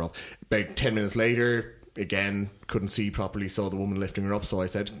fun, took her off. About 10 minutes later, again, couldn't see properly, saw the woman lifting her up, so I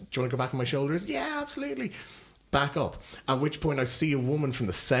said, do you want to go back on my shoulders? Yeah, absolutely. Back up. At which point I see a woman from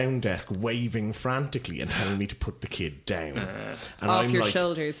the sound desk waving frantically and telling me to put the kid down. And off I'm your like,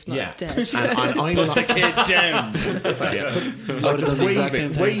 shoulders, not yeah. dead. And I'm Put the kid down. Sorry, like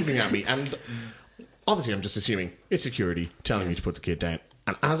just waving at me, and obviously I'm just assuming it's security telling me to put the kid down.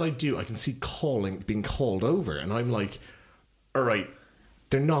 And as I do, I can see being called over, and I'm like, all right,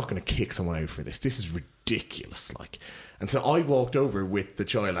 they're not going to kick someone out for this. This is ridiculous. And so I walked over with the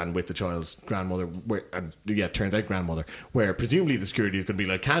child and with the child's grandmother, turns out grandmother, where presumably the security is going to be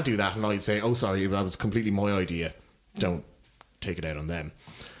like, can't do that, and I'd say, oh, sorry, that was completely my idea. Don't take it out on them.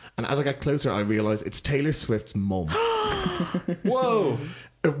 And as I got closer, I realised it's Taylor Swift's mum. Whoa!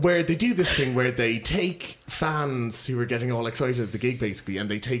 Where they do this thing where they take fans who are getting all excited at the gig, basically, and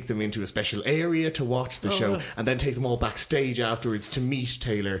they take them into a special area to watch the show, and then take them all backstage afterwards to meet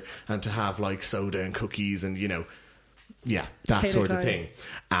Taylor and to have soda and cookies and that Taylor sort of thing.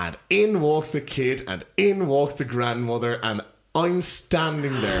 And in walks the kid, and in walks the grandmother, and I'm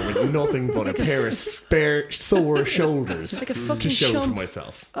standing there with nothing but a pair of spare sore shoulders like a fucking to show shump. for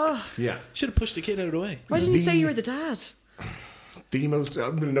myself. Oh. Yeah, should have pushed the kid out of the way. Why didn't you say you were the dad? The most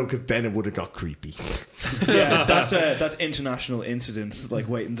no, because then it would have got creepy. Yeah, that's international incident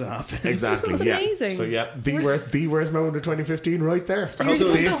waiting to happen. Exactly. That's amazing. So the worst moment of 2015 right there. Also,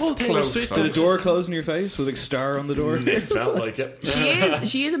 that's the whole Taylor Swift. The door closed in your face with a star on the door. It felt like it.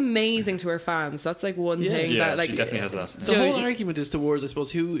 She is amazing to her fans. That's one thing that she definitely has that. The whole argument is towards, I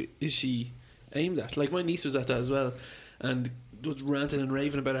suppose, who is she aimed at? My niece was at that as well, and was ranting and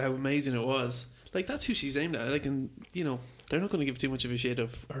raving about how amazing it was. That's who she's aimed at. They're not going to give too much of a shit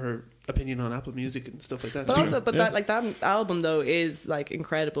of her opinion on Apple Music and stuff like that. But also, that album though is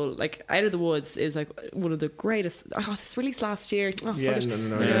incredible. Out of the Woods is one of the greatest. Oh, this released last year. Oh, yeah,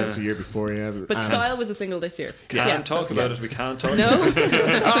 the year before, yeah. But Style was a single this year. Can't talk about it. We can't talk. No.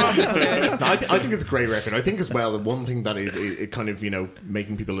 About it. No, I think it's a great record. I think as well, the one thing that is it kind of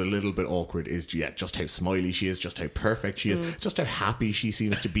making people a little bit awkward is just how smiley she is, just how perfect she is, just how happy she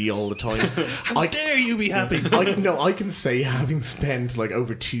seems to be all the time. How dare you be happy? I can say, having spent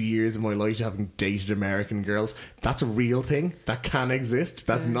over 2 years of my life having dated American girls, that's a real thing that can exist.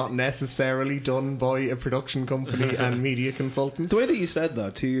 That's not necessarily done by a production company and media consultants. The way that you said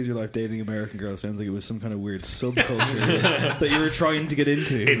that, 2 years of your life dating American girls, sounds like it was some kind of weird subculture that you were trying to get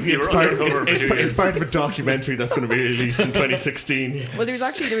into. It's part of a documentary that's going to be released in 2016. Well, there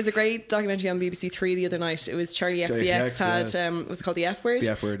was a great documentary on BBC Three the other night. It was Charlie XCX had it was called The F Word.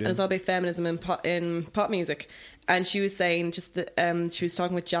 The F Word, yeah. And it's all about feminism in pop music. And she was saying just that she was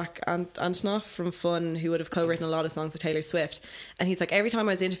talking with Jack Antonoff from Fun, who would have co-written a lot of songs with Taylor Swift. And he's like, every time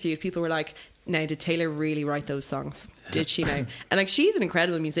I was interviewed, people were like, now, did Taylor really write those songs? Did she now? And she's an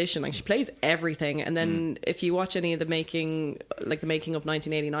incredible musician. She plays everything. And then if you watch any of the making of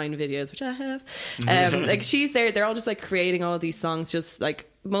 1989 videos, which I have, she's there. They're all just creating all of these songs. Just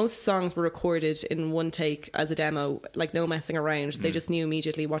most songs were recorded in one take as a demo, no messing around. They just knew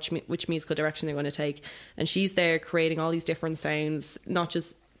immediately which musical direction they're going to take. And she's there creating all these different sounds, not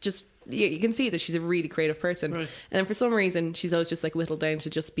just you can see that she's a really creative person. Right. And then for some reason she's always just whittled down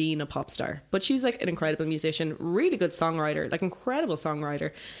to just being a pop star, but she's an incredible musician, really good songwriter, incredible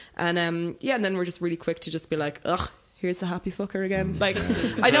songwriter. And and then we're just really quick to just be ugh, here's the happy fucker again. Like,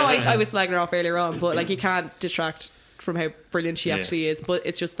 I know I was slagging her off earlier on, but like, you can't detract from how brilliant she actually is, but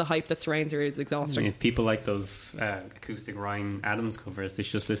it's just the hype that surrounds her is exhausting. If people like those acoustic Ryan Adams covers, they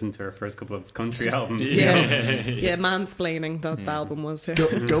should just listen to her first couple of country albums. Yeah, mansplaining that the album was.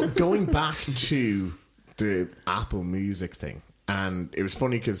 Going back to the Apple Music thing, and it was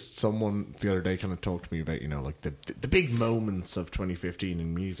funny because someone the other day kind of talked to me about, you know, like the big moments of 2015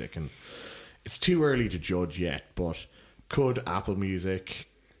 in music, and it's too early to judge yet, but could Apple Music,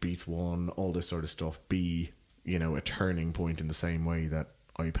 Beats One, all this sort of stuff be, you know, a turning point in the same way that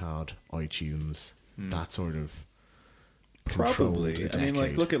iPad, iTunes, that sort of probably. I mean,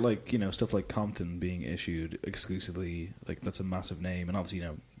 like, look at, like, you know, stuff like Compton being issued exclusively. Like, that's a massive name, and obviously, you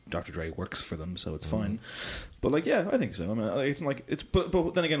know, Dr. Dre works for them, so it's fine. But like, yeah, I think so. I mean, it's like it's. But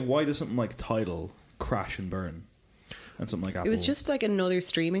then again, why does something like Tidal crash and burn? And something like Apple. It was just like another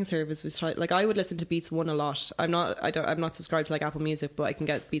streaming service. Like, I would listen to Beats One a lot. I'm not subscribed to like Apple Music, but I can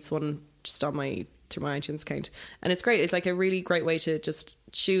get Beats One just on through my iTunes account, and it's great. It's like a really great way to just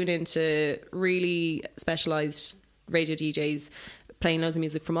tune into really specialised radio DJs playing loads of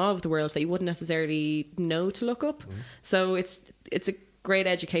music from all over the world that you wouldn't necessarily know to look up. So it's a great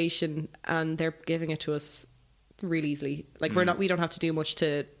education, and they're giving it to us really easily. Like, we don't have to do much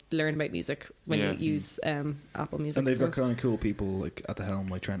to learn about music when you use Apple Music. And they've got kind of cool people like at the helm,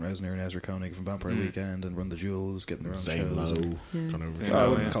 like Trent Reznor and Ezra Koenig from Vampire Weekend and Run the Jewels, getting their own shows. I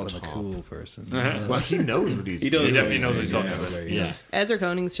wouldn't call him a cool person. Well, he knows what he's doing. He definitely knows what he's talking about. Yeah. Ezra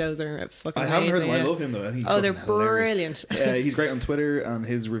Koenig's shows are fucking I haven't heard amazing. them. I love him though. I think he's they're hilarious. brilliant. He's great on Twitter, and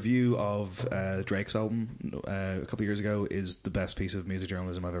his review of Drake's album a couple of years ago is the best piece of music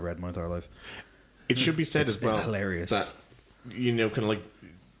journalism I've ever read in my entire life. It should be said as well, it's hilarious. That, you know, kind of like,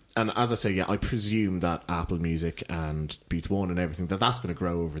 and as I say, yeah, I presume that Apple Music and Beats One and everything, that's going to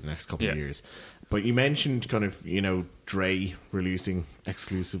grow over the next couple of years. But you mentioned kind of, you know, Dre releasing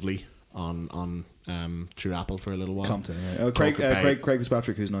exclusively on through Apple for a little while. Compton, yeah. Craig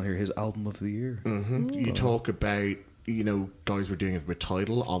Fitzpatrick, who's not here, his album of the year. You talk about, you know, guys were doing it with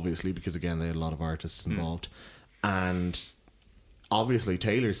Tidal, obviously, because again, they had a lot of artists involved. And obviously,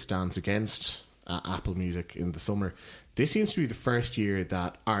 Taylor's stance against Apple Music in the summer. This seems to be the first year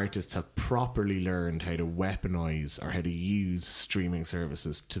that artists have properly learned how to weaponize or how to use streaming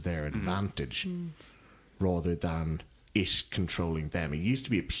services to their advantage rather than it controlling them. It used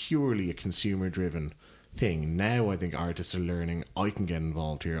to be purely a consumer-driven thing. Now I think artists are learning, I can get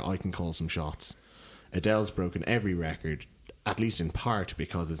involved here, I can call some shots. Adele's broken every record, at least in part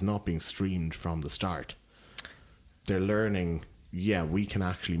because it's not being streamed from the start. They're learning, yeah, we can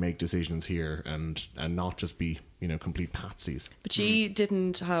actually make decisions here and not just be, you know, complete patsies. But she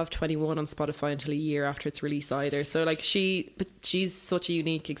didn't have 21 on Spotify until a year after its release either. So like she's such a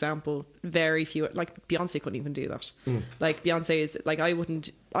unique example. Very few, like Beyonce couldn't even do that. Like Beyonce is like, I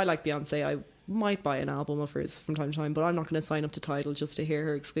like Beyonce. I might buy an album of hers from time to time, but I'm not going to sign up to Tidal just to hear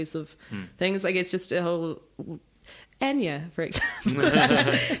her exclusive things. Like, it's just a whole. Enya, for example.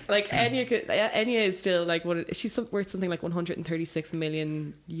 Like Enya is still like she's worth something like 136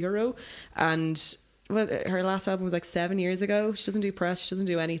 million euro, and her last album was like 7 years ago. She doesn't do press, she doesn't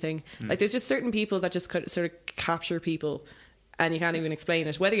do anything. Like, there's just certain people that just sort of capture people, and you can't even explain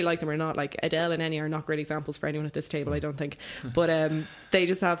it, whether you like them or not. Like Adele and Enya are not great examples for anyone at this table, I don't think. But they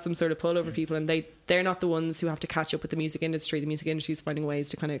just have some sort of pull over people, and they're not the ones who have to catch up with the music industry. The music industry is finding ways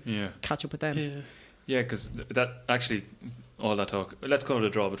to kind of catch up with them. Yeah, because that actually, all that talk, let's call it a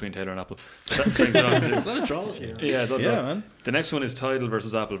draw between Taylor and Apple. A lot of draws here. Yeah, man. The next one is Tidal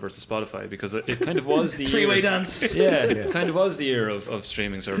versus Apple versus Spotify, because it kind of was the three-way dance. Yeah, it kind of was the year of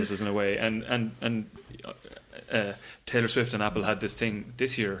streaming services in a way, and Taylor Swift and Apple had this thing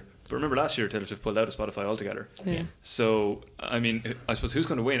this year. But remember last year, Taylor Swift pulled out of Spotify altogether. Yeah. So, I mean, I suppose who's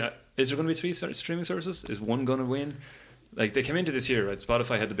going to win? Is there going to be 3 streaming services? Is one going to win? Like, they came into this year, right?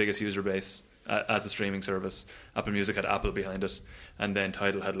 Spotify had the biggest user base as a streaming service. Apple Music had Apple behind it, and then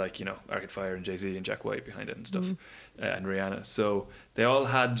Tidal had, like, you know, Arcade Fire and Jay-Z and Jack White behind it and stuff, and Rihanna. So they all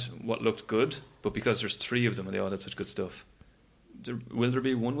had what looked good, but because there's 3 of them and they all had such good stuff, will there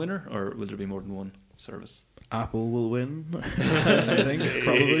be one winner, or will there be more than one service? Apple will win. I think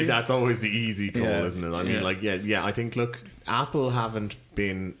probably that's always the easy call, isn't it? I mean, I think, look, Apple haven't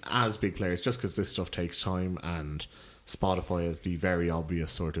been as big players just because this stuff takes time, and Spotify is the very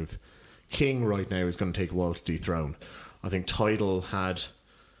obvious sort of king right now, is going to take a while to dethrone. I think Tidal had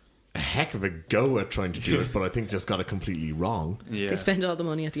a heck of a go at trying to do it, but I think just got it completely wrong. They spend all the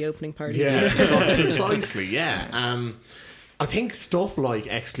money at the opening party. Yeah, precisely. Yeah. I think stuff like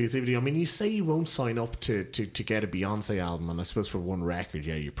exclusivity, I mean, you say you won't sign up to get a Beyonce album, and I suppose for one record,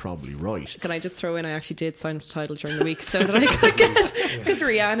 yeah, you're probably right. Can I just throw in, I actually did sign up to Tidal during the week so that I could get, because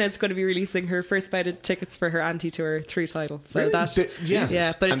Rihanna is going to be releasing her first bout of tickets for her anti-tour through Tidal. So Really? Yes.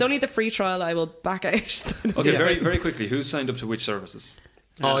 Yeah, but it's only the free trial. I will back out. Okay, very, very quickly, who signed up to which services?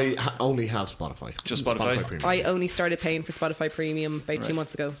 I only have Spotify. Just Spotify? Premium. I only started paying for Spotify Premium about 2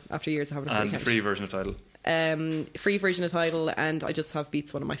 months ago, after years of having a free And the account. free version of Tidal? Free version of Tidal, and I just have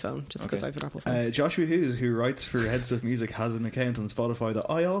Beats One on my phone, just because I have an Apple phone. Joshua Hughes, who writes for HeadStuff Music, has an account on Spotify that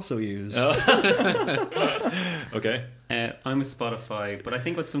I also use. Okay. I'm with Spotify, but I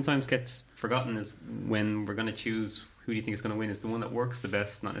think what sometimes gets forgotten is when we're going to choose who do you think is going to win is the one that works the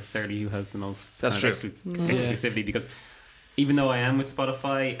best, not necessarily who has the most That's true. exclusivity. Because even though I am with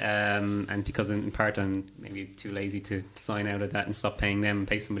Spotify, and because in part I'm maybe too lazy to sign out of that and stop paying them and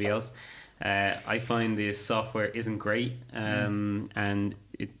pay somebody else, I find the software isn't great, and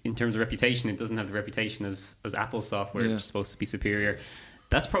in terms of reputation, it doesn't have the reputation of as Apple software, which is supposed to be superior.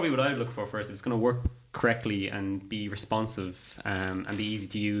 That's probably what I would look for first. If it's going to work correctly and be responsive and be easy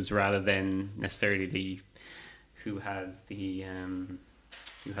to use, rather than necessarily the who has the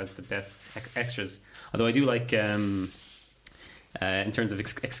best extras. Although I do like, in terms of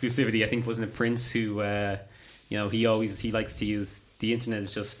exclusivity, I think wasn't it Prince who, he likes to use the internet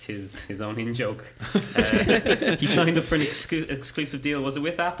is just his own in joke. He signed up for an exclusive deal. Was it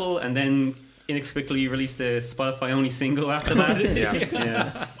with Apple? And then inexplicably released a Spotify only single after that.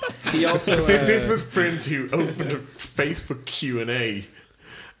 Yeah. He also this was Prince who opened a Facebook Q&A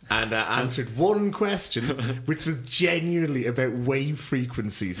and answered one question, which was genuinely about wave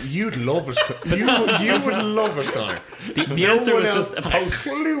frequencies. You'd love it. You would love it, Conor. The answer was just a post. I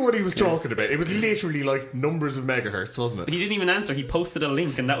clue what he was talking about. It was literally like numbers of megahertz, wasn't it? But he didn't even answer. He posted a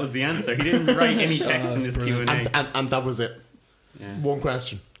link, and that was the answer. He didn't write any text in this Q&A. And that was it. Yeah. One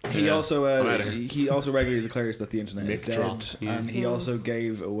question. He also regularly declares that the internet is dead, and he also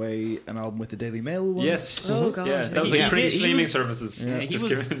gave away an album with the Daily Mail once. Yes. Oh god. Yeah, that was like pre-streaming services. Yeah. He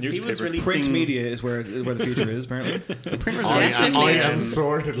was releasing Print media is where the future is, apparently. I am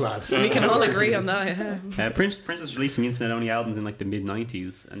sorted, lads. We can all agree on that. Yeah. Prince was releasing internet-only albums in like the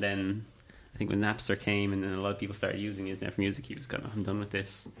mid-90s, and then I think when Napster came and then a lot of people started using internet for music, he was kind of, I'm done with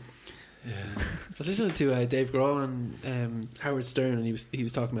this. Yeah. I was listening to Dave Grohl on Howard Stern, and he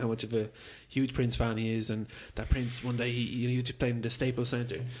was talking about how much of a huge Prince fan he is, and that Prince one day he was playing in the Staples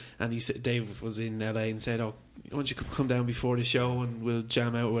Center, and he said Dave was in LA and said, "Oh, why don't you come down before the show and we'll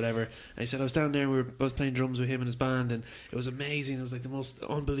jam out or whatever." And he said I was down there and I was playing drums with him and his band, and it was amazing. It was like the most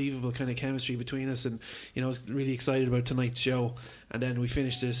unbelievable kind of chemistry between us, and I was really excited about tonight's show. And then we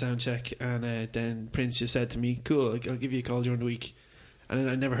finished the sound check, and then Prince just said to me, "Cool, I'll give you a call during the week." And then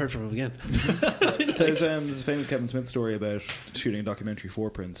I never heard from him again. There's a famous Kevin Smith story about shooting a documentary for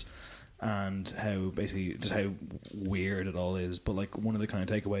Prince, and how basically just how weird it all is. But like one of the kind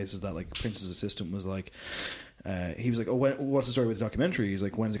of takeaways is that like Prince's assistant was like, he was like, "Oh, what's the story with the documentary?" He's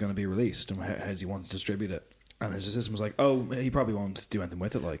like, "When's it going to be released, and how does he want to distribute it?" And his assistant was like, "Oh, he probably won't do anything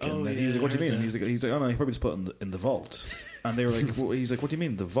with it." Like, and he was like, "What do you mean?" And he's like, "Oh no, he probably just put it in the vault." And they were like, he's like, "What do you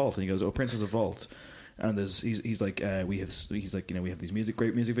mean the vault?" And he goes, "Oh, Prince has a vault." And he's like we have these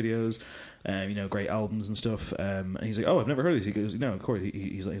great music videos, great albums and stuff. And he's like, "Oh, I've never heard of these." He goes, "No, of course."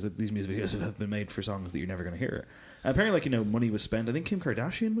 He's like, "These music videos have been made for songs that you're never going to hear." And apparently, money was spent. I think Kim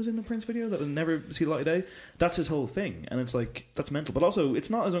Kardashian was in the Prince video that will never see the light of day. That's his whole thing, and it's like that's mental. But also, it's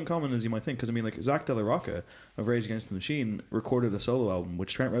not as uncommon as you might think. Because like Zach De La Rocca of Rage Against the Machine recorded a solo album,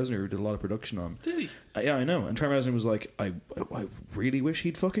 which Trent Reznor did a lot of production on. Did he? Yeah, I know. And Trent Reznor was like, I really wish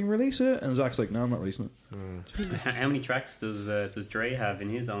he'd fucking release it. And Zach's like, "No, I'm not releasing it." How many tracks does Dre have in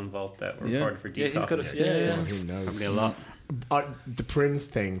his own vault that were recorded for Detox? Who knows? Probably a lot. The Prince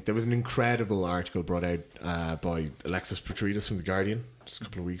thing, there was an incredible article brought out by Alexis Petridis from The Guardian just a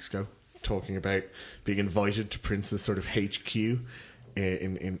couple of weeks ago, talking about being invited to Prince's sort of HQ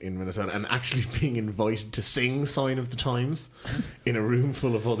in Minnesota, and actually being invited to sing Sign of the Times in a room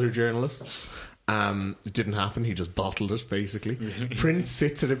full of other journalists. It didn't happen. He just bottled it, basically. Prince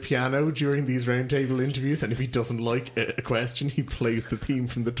sits at a piano during these roundtable interviews, and if he doesn't like a question, he plays the theme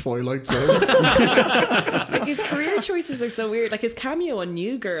from The Twilight Zone. Like his career choices are so weird. Like his cameo on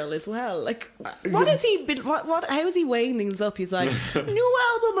New Girl as well. Like, what has he been? What? How is he weighing things up? He's like, new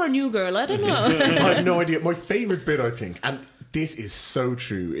album or New Girl? I don't know. I have no idea. My favourite bit, I think, and This is so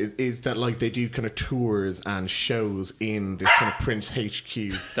true. It's that like they do kind of tours and shows in this kind of Prince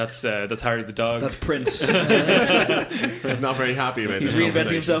HQ. That's Harry the dog. That's Prince. He's not very happy about this. He's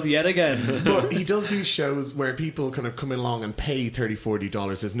reinventing himself yet again. But he does these shows where people kind of come along and pay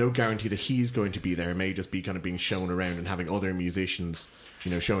 $30-$40. There's no guarantee that he's going to be there. It may just be kind of being shown around and having other musicians,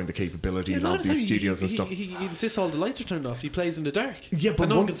 showing the capabilities of these studios and stuff. He insists all the lights are turned off. He plays in the dark. Yeah, but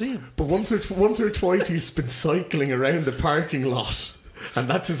no one can see him. But once or twice he's been cycling around the parking lot, and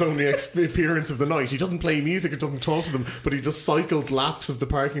that's his only appearance of the night. He doesn't play music or doesn't talk to them, but he just cycles laps of the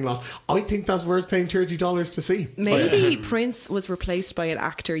parking lot. I think that's worth paying $30 to see. Maybe Prince was replaced by an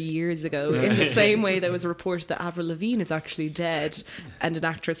actor years ago, in the same way that was reported that Avril Lavigne is actually dead and an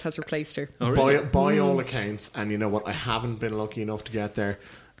actress has replaced her. Oh, really? By all accounts, and you know what, I haven't been lucky enough to get there.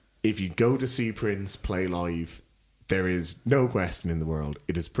 If you go to see Prince play live, there is no question in the world.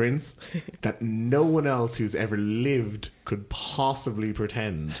 It is Prince that no one else who's ever lived could possibly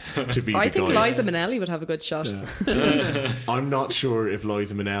pretend to be. I the think guy. Liza Minnelli would have a good shot. Yeah. I'm not sure if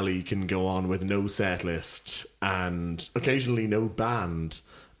Liza Minnelli can go on with no set list and occasionally no band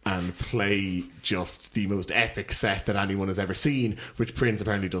and play just the most epic set that anyone has ever seen, which Prince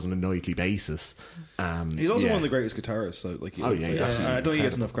apparently does on a nightly basis. He's also one of the greatest guitarists. So, I don't think he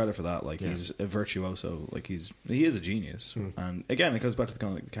gets enough credit for that. He's a virtuoso. He is a genius. And again, it goes back to the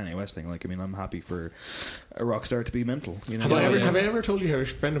Kanye West thing. I'm happy for a rock star to be mental. Have I ever told you how a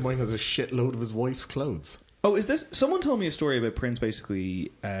friend of mine has a shitload of his wife's clothes? Oh, is this? Someone told me a story about Prince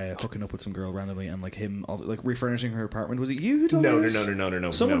basically hooking up with some girl randomly and him refurnishing her apartment. Was it you who told me this?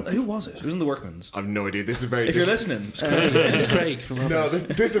 No. Someone who was it? It was in the Workman's. I've no idea. This is very. If you're listening, it's Craig. No, this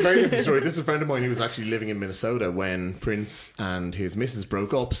is a very different story. This is a friend of mine who was actually living in Minnesota when Prince and his missus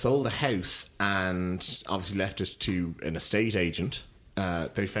broke up, sold a house, and obviously left it to an estate agent.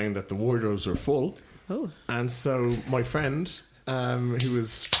 They found that the wardrobes were full. Oh. And so my friend, who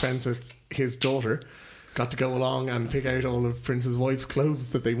was friends with his daughter, got to go along and pick out all of Prince's wife's clothes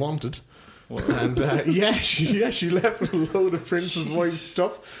that they wanted. Whoa. And she left with a load of Prince's wife's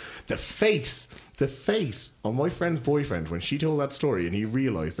stuff. The face on my friend's boyfriend when she told that story and he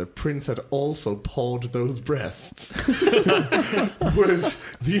realised that Prince had also pawed those breasts was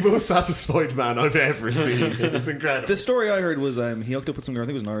the most satisfied man I've ever seen. It was incredible. The story I heard was he hooked up with some girl, I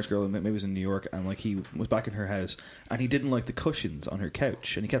think it was an Irish girl, and maybe it was in New York, and he was back in her house and he didn't like the cushions on her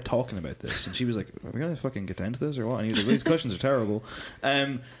couch and he kept talking about this and she was like, are we going to fucking get down to this or what? And he was like, well, these cushions are terrible.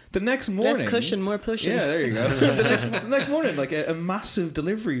 The next morning, less cushion, more pushing. Yeah, there you go. the next morning, a massive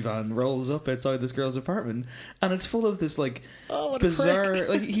delivery van rolls up outside this girl's apartment, and it's full of this bizarre.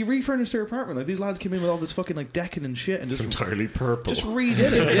 He refurnished her apartment. These lads came in with all this fucking decadent shit and just entirely purple. Just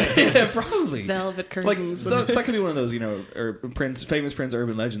redid it. Yeah, probably velvet curtains. That could be one of those, or famous Prince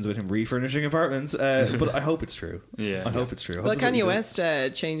urban legends about him refurnishing apartments. But I hope it's true. Yeah, I hope it's true. Well, Kanye West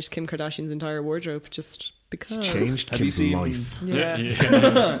changed Kim Kardashian's entire wardrobe just because. Changed Kim's life. Yeah.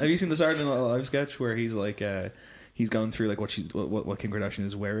 Have you seen the Saturday Night Live sketch where he's he's going through what Kim Kardashian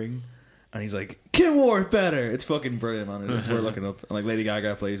is wearing, and he's like, Kim wore it better. It's fucking brilliant, man. It's worth looking up. And Lady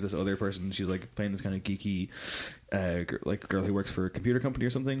Gaga plays this other person. She's playing this kind of geeky girl who works for a computer company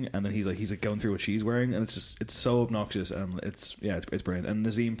or something, and then he's going through what she's wearing, and it's so obnoxious, and it's brilliant. And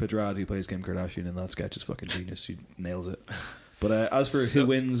Nazim Pedrad, who plays Kim Kardashian in that sketch, is fucking genius. She nails it. But as for who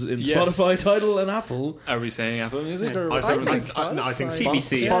wins in Spotify, Tidal and Apple... Are we saying Apple Music? Or I think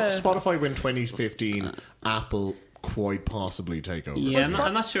CBC. Spotify win 2015, Apple quite possibly take over. Yeah,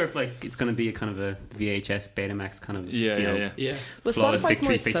 I'm not sure if it's going to be a kind of a VHS Betamax kind of Well, flawless Spotify's victory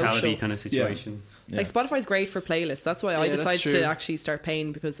more fatality social. kind of situation. Yeah. Spotify's great for playlists. That's why I decided to actually start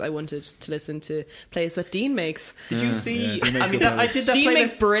paying, because I wanted to listen to playlists that Dean makes. Did you see? Yeah, I did that Dean playlist.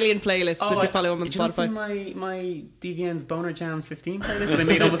 makes brilliant playlists if you follow him on Spotify. Did you see my DVN's Boner Jams 15 playlist that I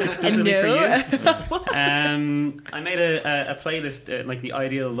made almost exclusively for you? I made a playlist, the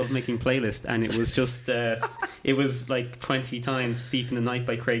ideal lovemaking playlist, and it was just it was 20 times Thief in the Night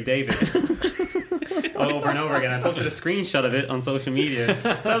by Craig David. Over and over again. I posted a screenshot of it on social media.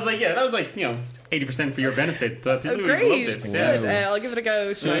 That was 80% for your benefit. Great. Love this. Yeah. I'll give it a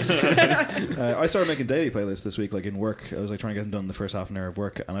go tonight. I started making daily playlists this week, in work. I was trying to get them done in the first half an hour of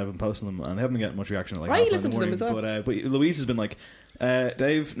work, and I've been posting them, and they haven't been getting much reaction. Why you listen to them as well? But Louise has been like,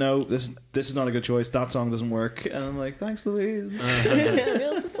 Dave, no, this is not a good choice. That song doesn't work. And I'm like, thanks, Louise.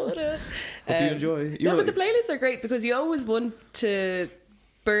 Real supporter. Hope you enjoy. But the playlists are great because you always want to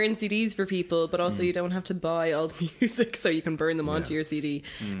burn CDs for people, but also you don't have to buy all the music, so you can burn them onto your CD.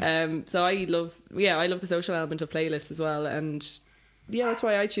 So I love the social element of playlists as well, and that's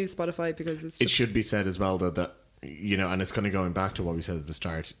why I choose Spotify, because it should be said as well though that and it's kind of going back to what we said at the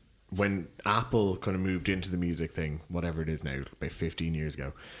start. when Apple kind of moved into the music thing, whatever it is now, about 15 years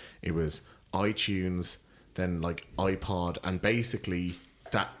ago, it was iTunes, then like iPod, and basically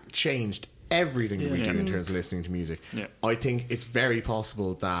that changed everything that we do in terms of listening to music. Yeah. I think it's very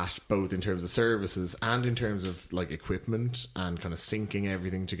possible that both in terms of services and in terms of like equipment and kind of syncing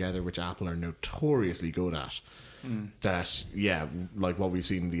everything together, which Apple are notoriously good at, that, like what we've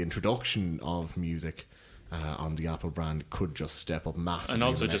seen, the introduction of music on the Apple brand could just step up massively. And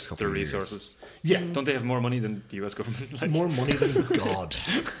also just the resources. Yeah. Don't they have more money than the US government? Like? More money than God.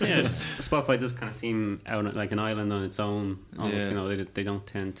 Yeah, Spotify does kind of seem out like an island on its own. Almost, you know, they don't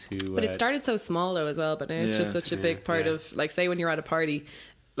tend to... But it started so small though as well, but now it's just such a big part of, like, say when you're at a party,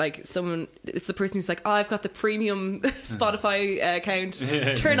 like someone, it's the person who's like, oh, I've got the premium Spotify account,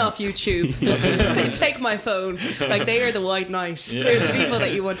 turn off YouTube, take my phone. Like, they are the white knight. They're the people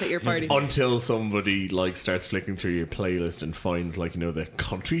that you want at your party. Until somebody like starts flicking through your playlist and finds, like, you know, the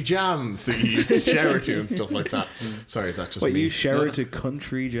country jams that you used to shower to and stuff like that. Sorry, is that just me? You shower to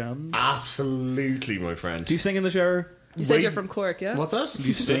country jams? Absolutely, my friend. Do you sing in the shower? You said you're from Cork, yeah? What's that? Do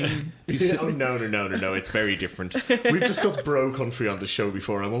you sing? Oh, no. It's very different. We've discussed bro country on the show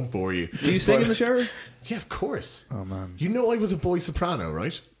before. I won't bore you. Do you sing in the shower? Yeah, of course. Oh, man. You know I was a boy soprano,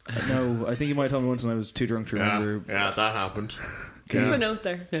 right? No, I think you might tell me once and I was too drunk to remember. Yeah, that happened. Give us a note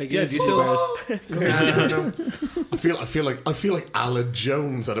there. Yeah, do you still... No. I feel like Alan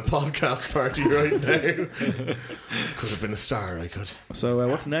Jones at a podcast party right now. Could have been a star, I could. So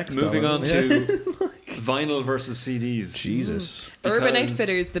what's next? Moving on to vinyl versus CDs. Jesus. Urban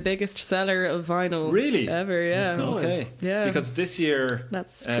Outfitters, the biggest seller of vinyl ever, yeah. Okay. Yeah. Because this year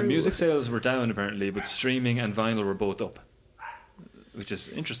that's true. Music sales were down apparently, but streaming and vinyl were both up, which is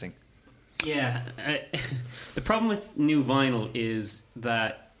interesting. Yeah, the problem with new vinyl is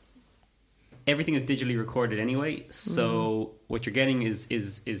that everything is digitally recorded anyway. So what you're getting is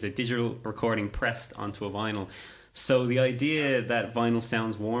a digital recording pressed onto a vinyl. So the idea that vinyl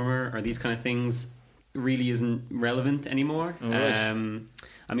sounds warmer or these kind of things really isn't relevant anymore. Right.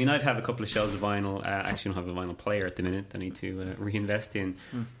 I mean, I'd have a couple of shelves of vinyl. I actually don't have a vinyl player at the minute. I need to reinvest in,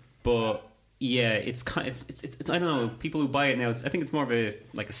 but. Yeah, it's I don't know, people who buy it now, I think it's more of a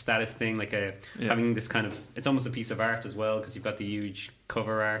status thing, like having this kind of, it's almost a piece of art as well because you've got the huge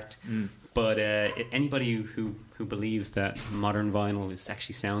cover art. But anybody who believes that modern vinyl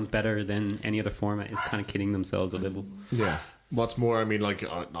actually sounds better than any other format is kind of kidding themselves a little. Yeah. What's more, I mean, like,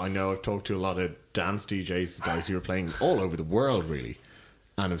 I know I've talked to a lot of dance DJs, guys who are playing all over the world really,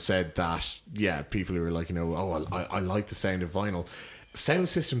 and have said that people who are like, you know, I like the sound of vinyl. Sound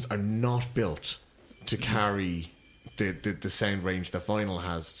systems are not built to carry the sound range that vinyl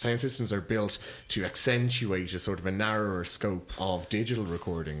has. Sound systems are built to accentuate a sort of a narrower scope of digital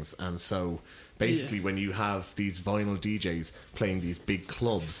recordings. And so basically when you have these vinyl DJs playing these big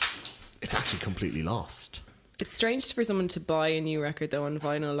clubs, it's actually completely lost. It's strange for someone to buy a new record though on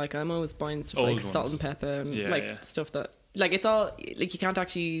vinyl. Like, I'm always buying stuff like Salt and Pepper and stuff that, like, it's all, like, you can't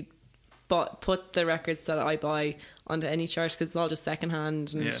actually put the records that I buy onto any chart because it's all just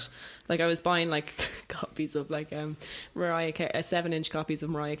secondhand. And like, I was buying like copies of like Mariah Carey, 7-inch copies of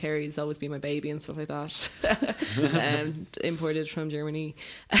Mariah Carey's Always Be My Baby and stuff like that, imported from Germany.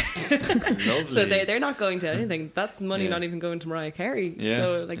 So they're not going to anything. That's money not even going to Mariah Carey.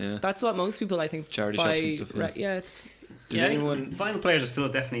 So like that's what most people, I think, charity buy. shops and stuff. It's. Vinyl players are still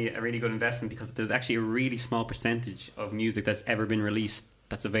definitely a really good investment because there's actually a really small percentage of music that's ever been released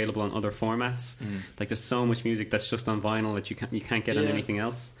that's available on other formats. Like, there's so much music that's just on vinyl that you can't get on anything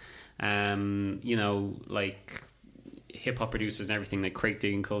else. You know, like hip hop producers and everything, like crate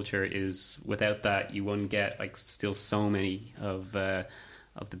digging culture is, without that you wouldn't get like still so many of the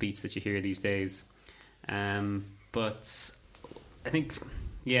beats that you hear these days. But I think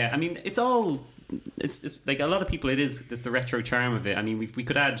I mean, it's like a lot of people, there's the retro charm of it. I mean, we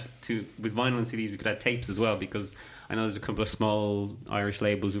could add to, with vinyl and CDs, we could add tapes as well, because I know there's a couple of small Irish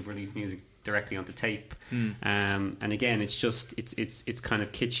labels who've released music directly onto tape. And again, it's just it's kind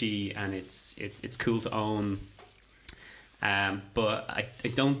of kitschy and it's cool to own. But I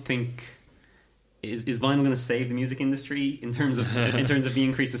don't think is vinyl going to save the music industry in terms of the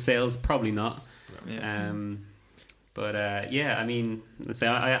increase of sales. Probably not. But I mean, let's say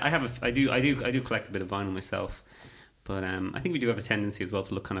I do collect a bit of vinyl myself, but I think we do have a tendency as well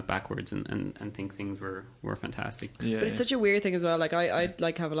to look kind of backwards and think things were fantastic. But it's such a weird thing as well. Like, I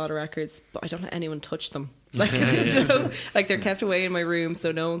like have a lot of records, but I don't let anyone touch them. Like, you know, like they're kept away in my room,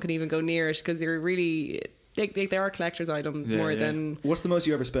 so no one can even go near it because they're really they are collector's items more than. What's the most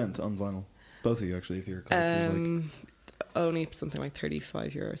you ever spent on vinyl? Both of you, actually, if you're collectors. Only something like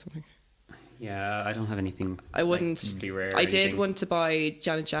 €35 or something. Yeah, I don't have anything. I wouldn't. Like, rare I did want to buy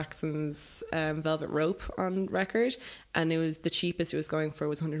Janet Jackson's Velvet Rope on record, and it was the cheapest it was going for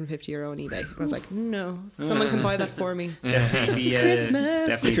was €150 on eBay. I was like, no, someone can buy that for me. Definitely Christmas.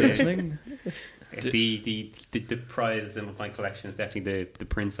 Definitely the prize in my collection is definitely the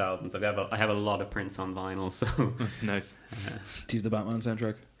Prince albums. I have a lot of Prince on vinyl. So nice. Do you have the Batman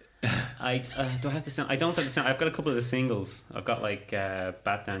soundtrack? I do I have the sound. I don't have the sound. I've got a couple of the singles. I've got like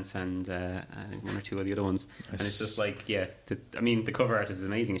Bat Dance and one or two of the other ones. Nice. And it's just like the cover art is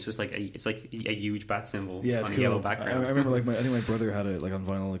amazing. It's just like a huge bat symbol on a yellow background. I remember like I think my brother had it like on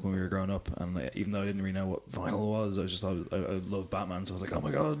vinyl like when we were growing up, and even though I didn't really know what vinyl was, I just thought I loved Batman, so I was like, oh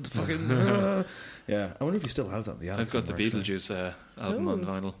my god, fucking yeah. I wonder if you still have that in the attic. I've got the Beetlejuice album on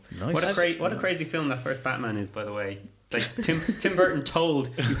vinyl. Nice. What a crazy film that first Batman is, by the way. Like Tim Burton told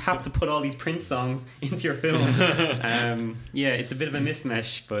you have to put all these Prince songs into your film. It's a bit of a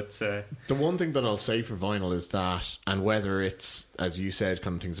mismatch, but the one thing that I'll say for vinyl is that, and whether it's, as you said,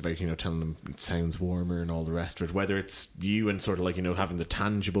 kind of things about telling them it sounds warmer and all the rest of it, whether it's you and sort of like having the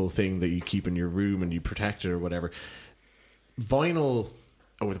tangible thing that you keep in your room and you protect it or whatever, vinyl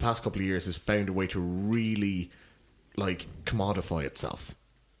over the past couple of years has found a way to really like commodify itself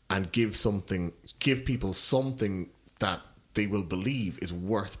and give people something that they will believe is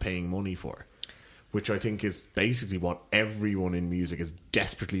worth paying money for, which I think is basically what everyone in music is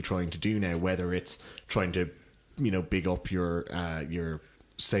desperately trying to do now, whether it's trying to big up your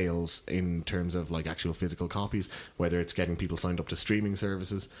sales in terms of like actual physical copies, whether it's getting people signed up to streaming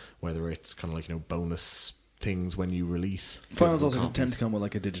services, whether it's kind of like bonus things when you release. Finals also tend to come with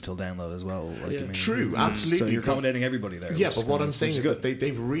like a digital download as well. Like, yeah. True, absolutely. So you're accommodating everybody there. Yeah, but what I'm saying is that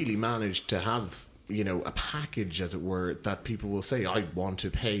they've really managed to have a package, as it were, that people will say, I want to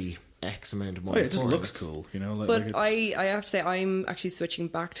pay X amount of money. It just looks cool, But I have to say, I'm actually switching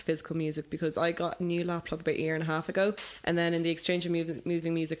back to physical music because I got a new laptop about a year and a half ago, and then in the exchange of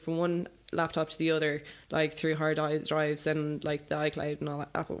moving music from one laptop to the other, like through hard drives and like the iCloud and all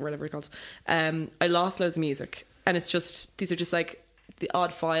that, Apple, whatever it's called, I lost loads of music, and it's just, these are just like the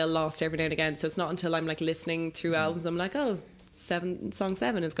odd file lost every now and again. So it's not until I'm like listening through albums, I'm like, oh, song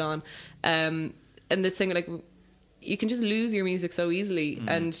 7 is gone. And this thing, like, you can just lose your music so easily,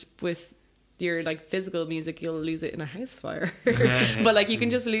 and with your like physical music, you'll lose it in a house fire. But like, you can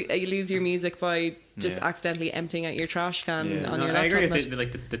just lose your music by just accidentally emptying out your trash can on your laptop. I agree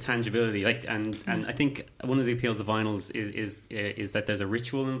with the tangibility, like, and I think one of the appeals of vinyls is that there's a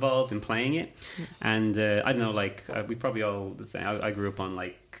ritual involved in playing it, and I don't know, like we probably all the same. I grew up on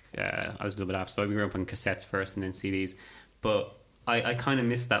like I was a little bit after, so we grew up on cassettes first and then CDs, but I kind of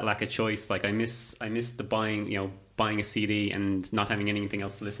miss that lack of choice. Like I miss the buying a CD and not having anything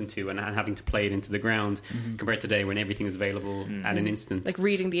else to listen to and having to play it into the ground, compared to today when everything is available at an instant. Like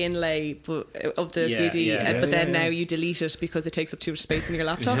reading the inlay of the CD, but then now you delete it because it takes up too much space in your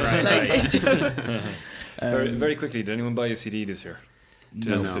laptop. Very quickly, did anyone buy a CD this year?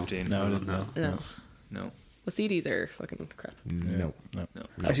 2015? No, I didn't. No. Well, CDs are fucking crap. No.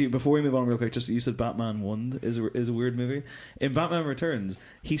 Actually, before we move on real quick, just you said Batman 1 is a weird movie. In Batman Returns,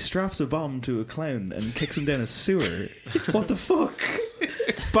 he straps a bomb to a clown and kicks him down a sewer. What the fuck?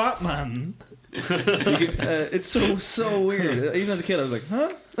 It's Batman. It's so weird. Even as a kid, I was like,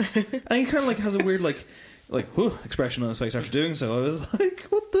 huh? And he kind of like has a weird like expression on his face after doing so. I was like,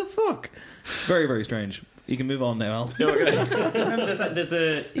 what the fuck? Very, very strange. You can move on now, Al. Remember,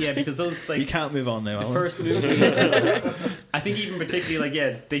 there's because those like you can't move on now. The Alan. first movie, I think even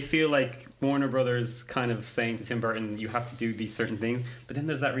particularly they feel like Warner Brothers kind of saying to Tim Burton, you have to do these certain things. But then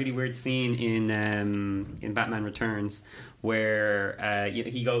there's that really weird scene in Batman Returns where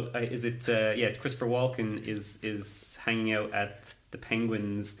Christopher Walken is hanging out at the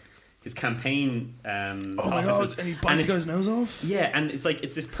Penguins. His campaign offices, and he bites his nose off. Yeah, and it's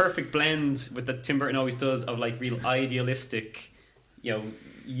this perfect blend with that Tim Burton always does of like real idealistic,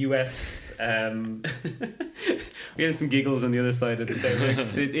 US. We had some giggles on the other side of the table.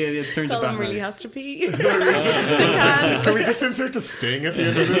 It's turned to Batman. Colm really has to pee. Can we just insert a sting at the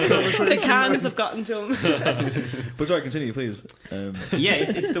end of this conversation? The cans have gotten to him. But sorry, continue, please.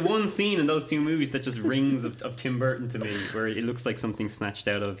 It's the one scene in those two movies that just rings of Tim Burton to me, where it looks like something snatched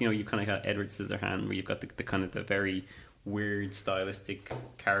out of, you kind of got Edward Scissorhands, where you've got the kind of the very weird stylistic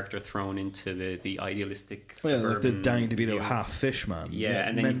character thrown into the idealistic suburban, like the Danny DeVito half fish man. Yeah,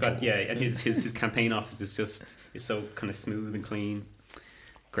 and then mental. You've got and his campaign office is so kind of smooth and clean.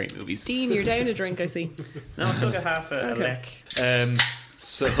 Great movies. Dean, you're down a drink, I see. No, I've still got half a leck.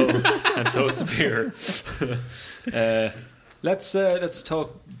 So is the beer. Let's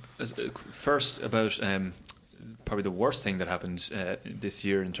talk first about probably the worst thing that happened this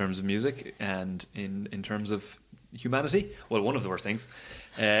year in terms of music and in terms of humanity. Well, one of the worst things,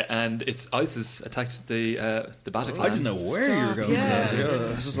 and it's ISIS attacked the Bataclan. I didn't know where you were going. Yeah. With that.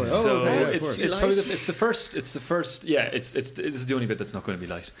 I was just like, it's probably the first. Yeah, it's the only bit that's not going to be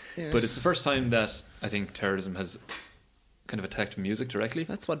light. Yeah. But it's the first time that I think terrorism has kind of attacked music directly.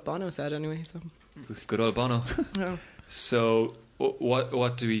 That's what Bono said anyway. So good old Bono. oh. So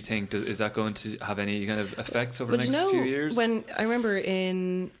what do we think? Is that going to have any kind of effects over the next few years? When I remember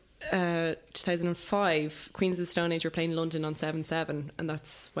in 2005, Queens of the Stone Age were playing London on 7/7, and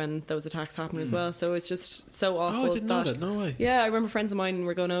that's when those attacks happened as well. So it's just so awful. Oh, I didn't know that. No way. Yeah, I remember friends of mine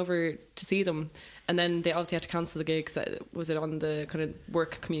were going over to see them, and then they obviously had to cancel the gig. Was it on the kind of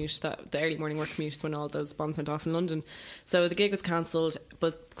work commute, that the early morning work commute is when all those bombs went off in London. So the gig was cancelled,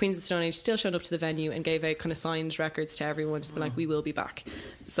 but Queens of the Stone Age still showed up to the venue and gave out kind of signed records to everyone, just been like, we will be back.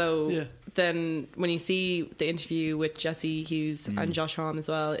 So then when you see the interview with Jesse Hughes and Josh Homme as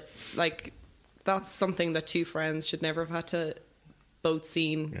well, like that's something that two friends should never have had to both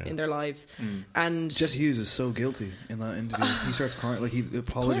seen in their lives. And Jesse Hughes is so guilty in that interview. He starts crying, like he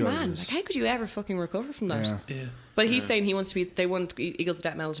apologizes. poor man, like how could you ever fucking recover from that? Yeah. But he's saying they want Eagles of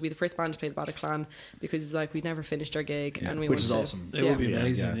Death Metal to be the first band to play the Bataclan because he's like, we never finished our gig and we which want is to, awesome. It would be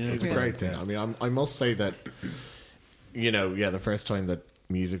amazing. Yeah. It's a great thing. I mean, I must say that, the first time that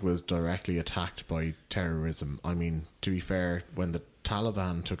music was directly attacked by terrorism, I mean, to be fair, when the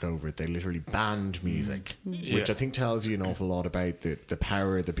Taliban took over, they literally banned music, which I think tells you an awful lot about the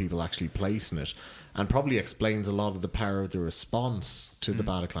power that people actually place in it, and probably explains a lot of the power of the response to the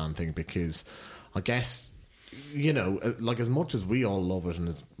Bataclan thing, because I guess, like as much as we all love it and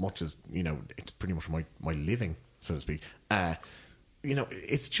as much as, it's pretty much my living, so to speak,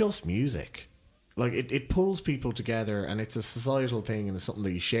 it's just music. Like it pulls people together, and it's a societal thing, and it's something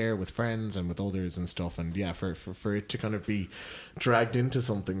that you share with friends and with others and stuff. And for it to kind of be dragged into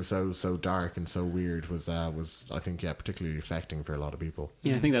something so dark and so weird was I think particularly affecting for a lot of people.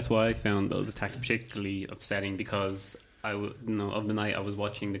 Yeah, I think that's why I found those attacks particularly upsetting, because of the night I was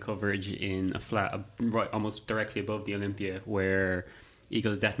watching the coverage in a flat right almost directly above the Olympia, where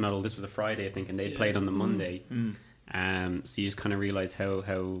Eagles Death Metal. This was a Friday, I think, and they played on the Monday. So you just kind of realise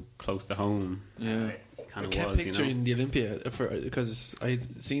how close to home it kind of was. I kept picturing the Olympia because I had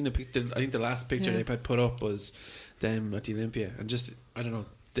seen a picture. I think the last picture they put up was them at the Olympia, and just I don't know,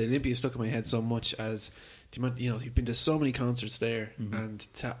 the Olympia stuck in my head so much as you've been to so many concerts there, and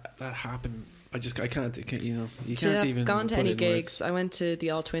that happened. I can't you can't even. I've gone to any gigs. I went to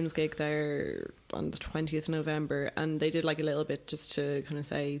the All Twins gig there on the 20th of November, and they did like a little bit just to kind of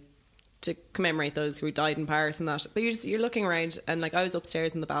say, to commemorate those who died in Paris and that. But you're looking around, and like I was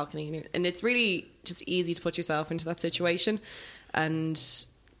upstairs in the balcony, and it's really just easy to put yourself into that situation, and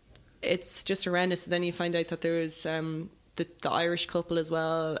it's just horrendous. And then you find out that there was the Irish couple as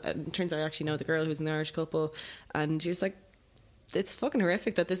well, and it turns out I actually know the girl who's in the Irish couple, and you're just like, it's fucking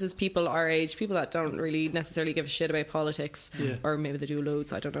horrific that this is people our age, people that don't really necessarily give a shit about politics, or maybe they do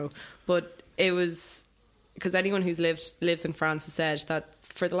loads, I don't know. But it was, because anyone who's lives in France has said that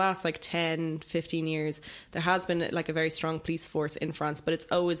for the last like 10-15 years there has been like a very strong police force in France, but it's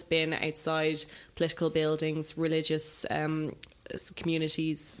always been outside political buildings, religious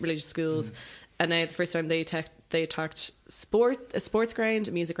communities, religious schools. And now the first time they attacked a sports ground,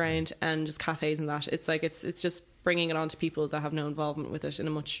 a music ground, and just cafes and that. It's like it's just bringing it on to people that have no involvement with it in a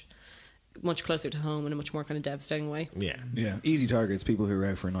much closer to home in a much more kind of devastating way. Yeah, easy targets, people who are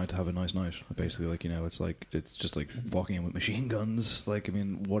out for a night to have a nice night, basically. Like, it's just like walking in with machine guns. Like, I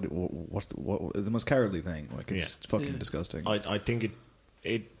mean, what's the most cowardly thing? Like, it's fucking disgusting. I think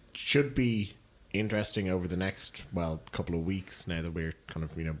it should be interesting over the next couple of weeks, now that we're kind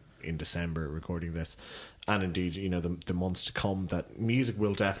of in December recording this, and indeed the months to come, that music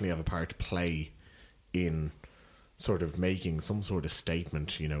will definitely have a part to play in sort of making some sort of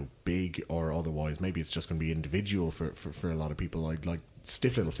statement, big or otherwise. Maybe it's just going to be individual for a lot of people. Like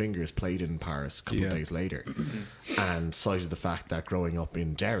Stiff Little Fingers played in Paris a couple of days later, and cited the fact that growing up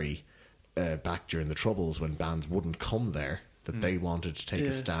in Derry, back during the Troubles, when bands wouldn't come there, that they wanted to take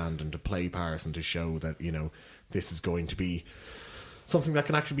a stand and to play Paris and to show that this is going to be something that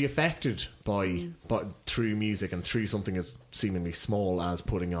can actually be affected by through music and through something as seemingly small as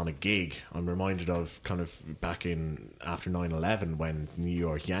putting on a gig. I'm reminded of kind of back in after 9/11 when New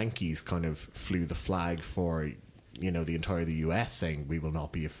York Yankees kind of flew the flag for the entire the US, saying we will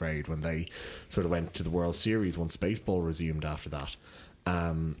not be afraid, when they sort of went to the World Series once baseball resumed after that.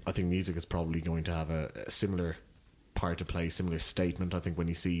 I think music is probably going to have a similar part to play. Similar statement, I think, when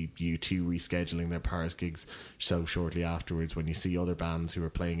you see U2 rescheduling their Paris gigs so shortly afterwards, when you see other bands who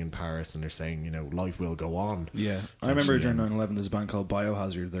are playing in Paris and they're saying, you know, life will go on. Yeah, I remember during 9/11 there's a band called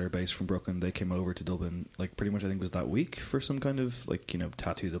Biohazard. They're based from Brooklyn. They came over to Dublin, like, pretty much I think it was that week for some kind of, like, you know,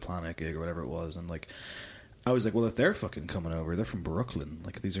 Tattoo the Planet gig or whatever it was. And like, I was like, well, if they're fucking coming over, they're from Brooklyn.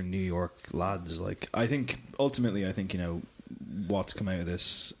 Like, these are New York lads. Like, I think ultimately, you know, what's come out of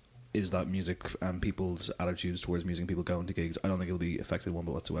this is that music and people's attitudes towards music and people going to gigs, I don't think it'll be affected one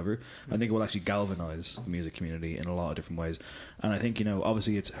bit whatsoever. I think it will actually galvanise the music community in a lot of different ways. And I think, you know,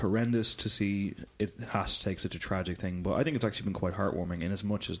 obviously it's horrendous to see it has to take such a tragic thing, but I think it's actually been quite heartwarming in as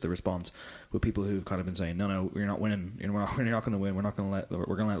much as the response with people who've kind of been saying, no, you're not winning. You're not going to win. We're going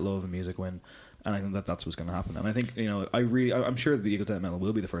to let love and music win. And I think that's what's going to happen. And I think, you know, I'm sure the Eagle Death Metal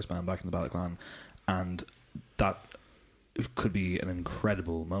will be the first band back in the Bataclan, and that could be an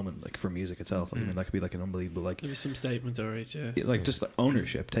incredible moment, like, for music itself. I mean, that could be like an unbelievable, like, maybe some statement, alright, like just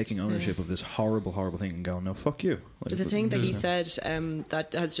taking ownership of this horrible thing and going, no, fuck you. Like, the thing that he said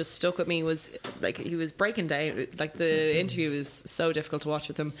that has just stuck with me was, like, he was breaking down, like, the interview was so difficult to watch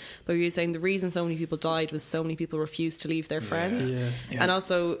with him, but he was saying the reason so many people died was so many people refused to leave their friends. And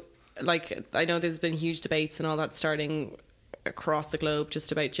also, like, I know there's been huge debates and all that starting across the globe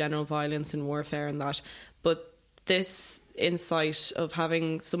just about general violence and warfare and that, but this insight of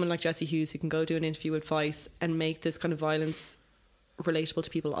having someone like Jesse Hughes who can go do an interview with Vice and make this kind of violence relatable to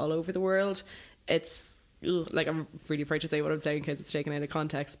people all over the world, it's like, I'm really afraid to say what I'm saying because it's taken out of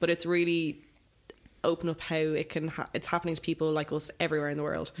context, but it's really opened up how it can it's happening to people like us everywhere in the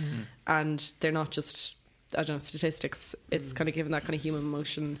world, and they're not just, I don't know, statistics. It's kind of given that kind of human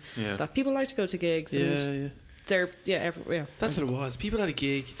emotion that people like to go to gigs and they're that's what it was. People at a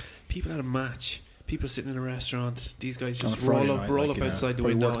gig, people at a match, people sitting in a restaurant, these guys just roll up outside the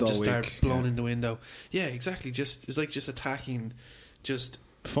window and just start blowing in the window. Yeah, exactly. Just it's like just attacking, just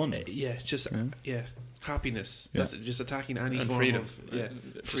fun. Happiness. That's just attacking any and form freedom.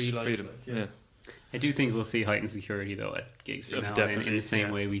 of free life. Freedom. Yeah. I do think we'll see heightened security though at gigs from now, in the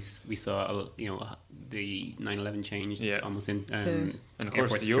same way we saw, you know, the 9/11 change almost in and of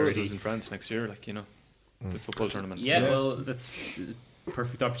course the Euros is in France next year, like, you know, the football tournament. Well, that's the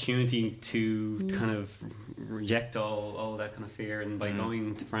perfect opportunity to kind of reject all that kind of fear, and by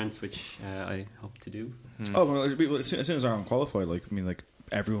going to France, which I hope to do. Oh well, as soon as Ireland qualified, like, I mean, like,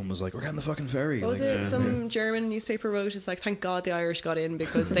 everyone was like, we're getting the fucking ferry. Was it some German newspaper wrote, it's like, thank God the Irish got in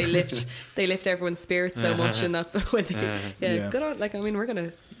because they lift everyone's spirits so much, and that's when they good on, like, I mean, we're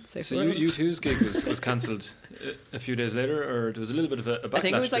gonna say so U2's gig was cancelled a few days later, or there was a little bit of a backlash. I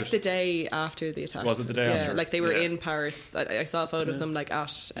think it was like the day after the attack. Was it the day after? Yeah, like they were in Paris. I saw a photo of them like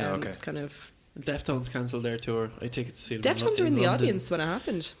at kind of. Deftones cancelled their tour. I take it to see them. Deftones were in the audience when it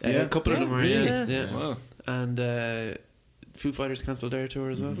happened. A couple of them were, Wow. And Foo Fighters cancelled their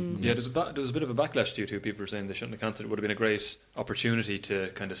tour as well. Yeah, there was a bit of a backlash due to people saying they shouldn't have cancelled. It would have been a great opportunity to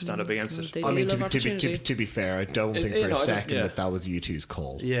kind of stand up against it. I mean, to be fair, I don't think for a second that was U2's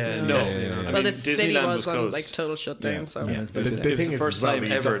call. Well, the city was on like total shutdown. So the thing is, the first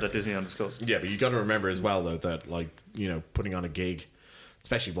time ever that Disneyland was closed. Yeah, but you got to remember as well though that, like, you know, putting on a gig,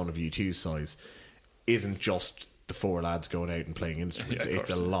 especially one of U2's size, isn't just the four lads going out and playing instruments. It's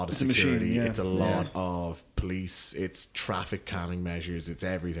a lot of security. It's a lot of police. It's traffic calming measures. It's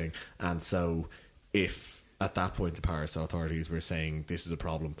everything. And so, if at that point the Paris authorities were saying this is a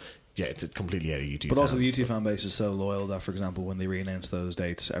problem, it's completely out of U2's But also hands. the U2 fan base is so loyal that, for example, when they re-announce those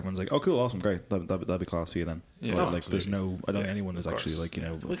dates, everyone's like, "Oh, cool, awesome, great, that'd be class. See you then." Yeah, but, like, there's no, I don't think anyone is actually, like, you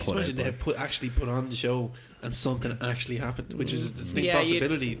know. Well, imagine they had put on the show and something actually happened, which is a distinct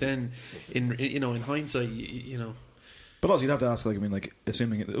possibility. Then, in hindsight, you know. But also, you'd have to ask, like, I mean, like,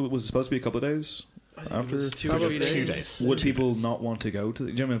 assuming it was supposed to be a couple of days after, 2 or 3 days. 2 days. Would people not want to go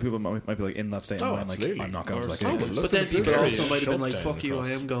to? Do you know, people might be like in that state of mind, like, I'm not going to that gig. But then people also might have been like, "Fuck you, I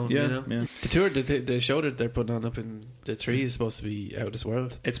am going." Yeah, you know? yeah. The tour, the show that they're putting on up in the Tree is supposed to be out of this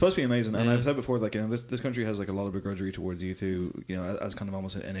world. It's supposed to be amazing, and I've said before, like, you know, this country has like a lot of begrudgery towards U2, you know, as kind of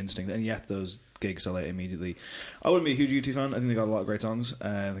almost an instinct, and yet those gigs sell out immediately. I wouldn't be a huge U2 fan. I think they got a lot of great songs.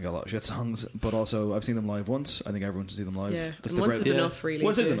 I think they got a lot of shit songs, but also I've seen them live once. I think everyone should see them live. Yeah, and once is enough, really.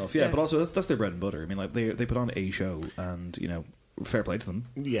 Once is enough, but also that's their bread and butter. I mean, like, they put on a show, and, you know, fair play to them.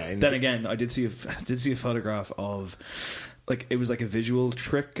 Yeah. Then again, I did see a photograph of like it was like a visual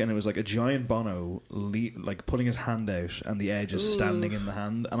trick, and it was like a giant Bono like putting his hand out and the edge is standing in the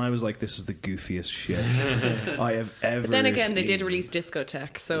hand, and I was like, this is the goofiest shit I have ever But then again, seen. they did release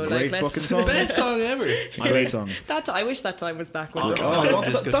Discotheque, so Great like fucking song. Best song ever. Great song. I wish that time was back.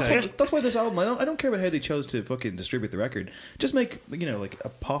 That's why this album, I don't care about how they chose to fucking distribute the record. Just make, like a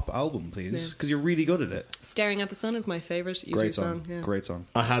pop album, please, because you're really good at it. Staring at the Sun is my favourite U2 song. Yeah. Great song.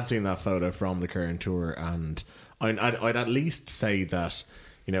 I had seen that photo from the current tour, and I'd at least say that,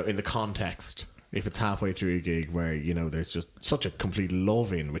 in the context, if it's halfway through a gig where, there's just such a complete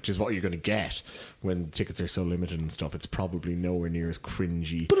love-in, which is what you're going to get when tickets are so limited and stuff, it's probably nowhere near as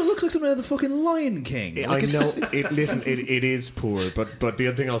cringy. But it looks like something out of the fucking Lion King. I know. It is poor, but the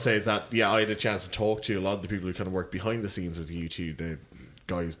other thing I'll say is that, I had a chance to talk to a lot of the people who kind of work behind the scenes with U2. The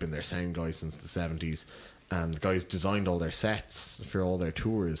guy who's been their sound guy since the 70s, and the guy who's designed all their sets for all their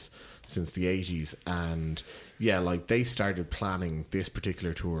tours since the 80s, and they started planning this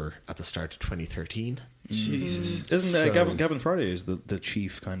particular tour at the start of 2013. Jesus. Isn't Gavin Friday is the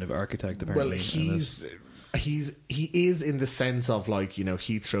chief kind of architect, apparently? Well, he is in the sense of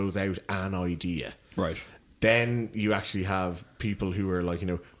he throws out an idea, right? Then you actually have people who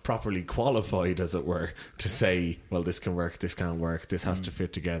are properly qualified, as it were, to say, well, this can work, this can't work, this has to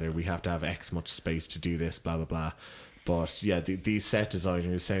fit together, we have to have X much space to do this, blah blah blah. But these set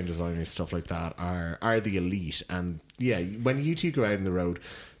designers, sound designers, stuff like that are the elite. And when you two go out on the road,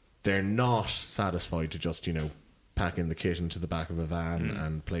 they're not satisfied to just pack in the kit into the back of a van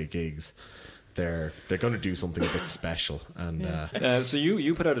and play gigs. They're going to do something a bit special. And so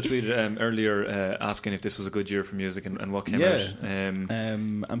you put out a tweet earlier asking if this was a good year for music and what came out.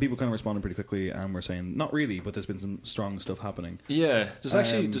 And people kind of responded pretty quickly and were saying not really, but there's been some strong stuff happening.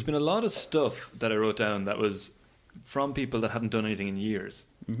 There's been a lot of stuff that I wrote down that was from people that hadn't done anything in years,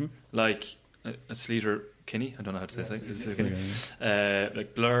 like Sleater Kinney, I don't know how to say it,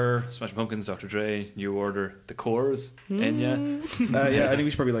 like Blur, Smashing Pumpkins, Dr. Dre, New Order, the Corrs, Enya. I think we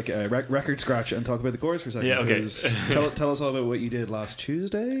should probably record scratch and talk about the Corrs for a second. Yeah, okay. Tell us all about what you did last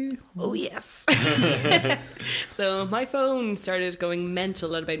Tuesday. Oh yes. So my phone started going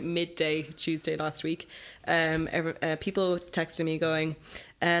mental at about midday Tuesday last week. People texted me going,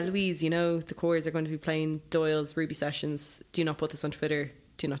 Louise, the Corrs are going to be playing Doyle's Ruby Sessions. Do not put this on Twitter.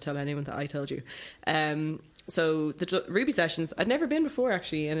 Do not tell anyone that I told you. So the Ruby Sessions, I'd never been before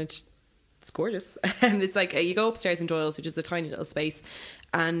actually, and it's gorgeous. And it's like you go upstairs in Doyle's, which is a tiny little space,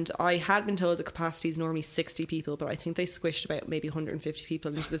 and I had been told the capacity is normally 60 people, but I think they squished about maybe 150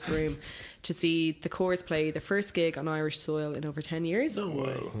 people into this room to see the Corrs play their first gig on Irish soil in over 10 years. No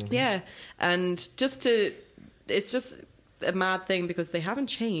way. Yeah, and it's just a mad thing because they haven't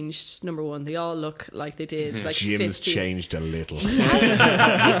changed. Number one, they all look like they did like Jim's 50. changed a little.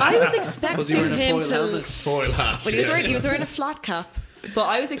 I was expecting Was he wearing him a foil to Foil hat. well, he was wearing a flat cap, but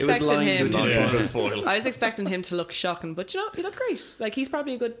I was expecting him I was expecting him to look shocking, but he looked great. Like he's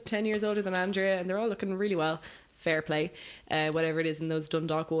probably a good 10 years older than Andrea, and they're all looking really well. Fair play, whatever it is in those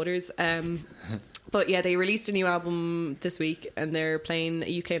Dundalk waters. But they released a new album this week, and they're playing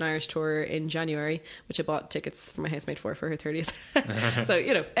a UK and Irish tour in January, which I bought tickets for my housemate for her 30th. So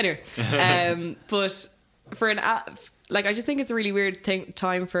anyway, but for I just think it's a really weird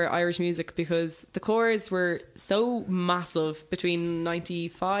time for Irish music, because the Corrs were so massive between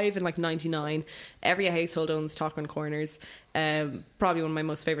 95 and 99. Every household owns Talk on Corners. Probably one of my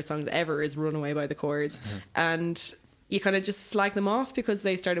most favourite songs ever is Runaway by the Corrs. And you kind of just slag them off because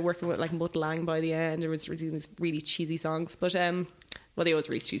they started working with Mutt Lang by the end. There was these really cheesy songs, but they always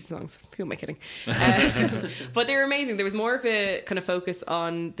release cheesy songs. Who am I kidding? But they were amazing. There was more of a kind of focus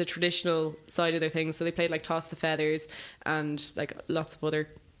on the traditional side of their things. So they played Toss the Feathers and lots of other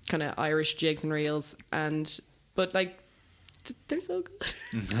kind of Irish jigs and reels. But they're so good.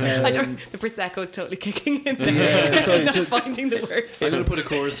 The Prosecco is totally kicking in there. I'm not finding the words. I'm going to put a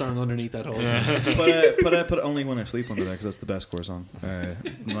Corrs song underneath that whole thing. Put Only When I Sleep under there, because that's the best Corrs song.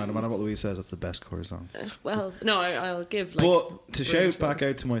 No matter what Louise says, that's the best Corrs song. I'll give but to shout back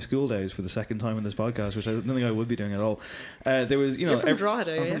out to my school days for the second time in this podcast, which I don't think I would be doing at all, there was You're from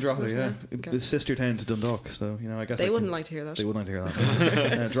Drogheda. I'm from Drogheda, yeah. Okay. It's sister town to Dundalk, so I guess they wouldn't like to hear that. They wouldn't like to hear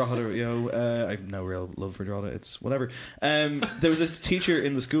that. Drogheda, I have no real love for Drogheda. It's whatever. There was a teacher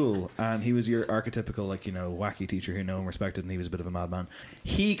in the school, and he was your archetypical wacky teacher who no one respected, and he was a bit of a madman.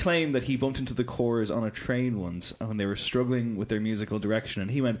 He claimed that he bumped into the Corrs on a train once when they were struggling with their musical direction,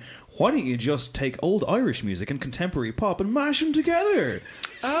 and he went, "Why don't you just take old Irish music and contemporary pop and mash them together?"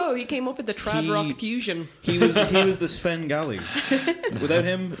 Oh, he came up with the trad rock fusion. He was the Sven Galley. Without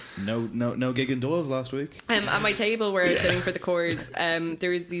him, no gig in Doyle's last week. At my table where I was sitting for the Corrs,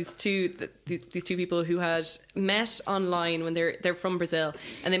 there was these two people who had met online when they're from Brazil,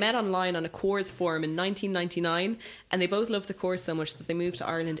 and they met online on a Corrs forum in 1999, and they both loved the Corrs so much that they moved to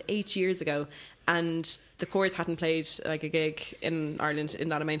Ireland 8 years ago. And the Corrs hadn't played like a gig in Ireland in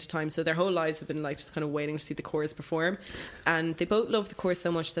that amount of time, so their whole lives have been like just kind of waiting to see the Corrs perform. And they both love the Corrs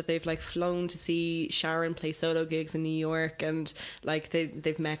so much that they've like flown to see Sharon play solo gigs in New York, and like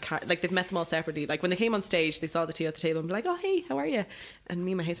they've met them all separately. Like when they came on stage, they saw the two at the table and be like, "Oh hey, how are you?" And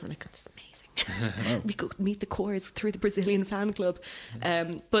me and my host were like, "This is amazing." We go meet the Corrs through the Brazilian fan club.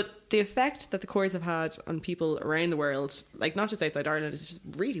 But the effect that the Corrs have had on people around the world, like not just outside Ireland, is just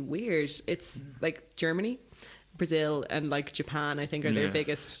really weird. It's like Germany, Brazil, and like Japan, I think, are their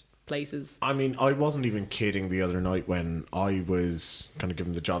biggest places. I mean, I wasn't even kidding the other night when I was kind of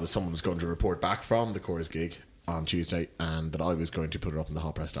given the job that someone was going to report back from the Corrs gig on Tuesday, and that I was going to put it up on the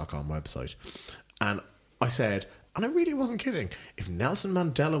Hotpress.com website. And I said, and I really wasn't kidding, if Nelson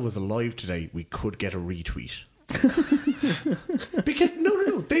Mandela was alive today, we could get a retweet. Because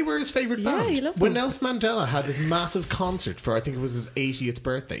no, they were his favourite band. He loves when them. Nelson Mandela had this massive concert for, I think it was his 80th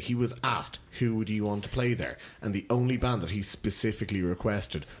birthday, he was asked, who would you want to play there? And the only band that he specifically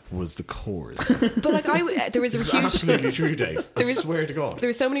requested was the Corrs. But like there was a It's huge... absolutely true, Dave. I swear to God. There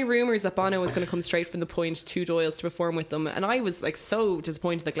were so many rumours that Bono was going to come straight from the Point to Doyle's to perform with them, and I was like so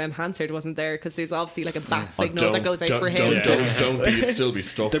disappointed that Glenn Hansard wasn't there, because there's obviously like a bat signal that goes out for him. Don't be, it'd still be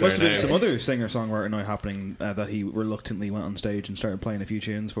stuck There there must have been now. some other singer-songwriter night happening that he reluctantly went on stage and started playing a few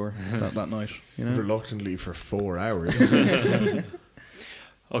tunes for that night. You know? Reluctantly for 4 hours.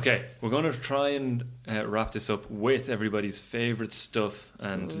 Okay, we're going to try and wrap this up with everybody's favourite stuff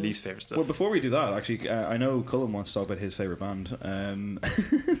and least favourite stuff. Well, before we do that, actually, I know Colm wants to talk about his favourite band.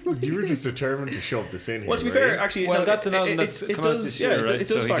 You were just determined to shove this in here. Well, to be fair, actually, Well, no, that's an album it that's come out does, this year, right? It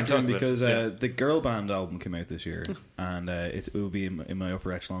So does he can factor in talk about because it, the girl band album came out this year, and it will be in my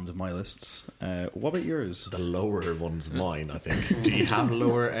upper echelons of my lists. What about yours? the lower one's mine, I think. Do you have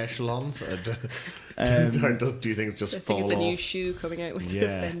lower echelons? Or do you think it's just I think fall it's a new off? shoe coming out with Yeah.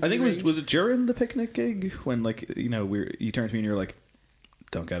 the Fendi I think range. was it during the picnic gig when, like, you know, you turned to me and you were like,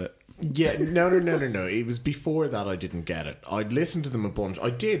 "Don't get it." Yeah, no. It was before that I didn't get it. I'd listened to them a bunch.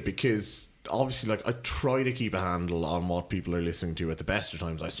 I did because obviously, like, I try to keep a handle on what people are listening to at the best of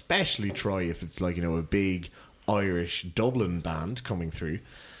times. I especially try if it's like, you know, a big Irish Dublin band coming through.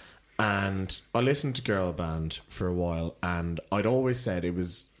 And I listened to girl band for a while, and I'd always said it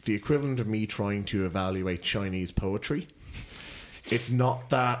was the equivalent of me trying to evaluate Chinese poetry. It's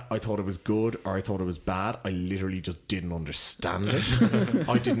not that I thought it was good or I thought it was bad. I literally just didn't understand it.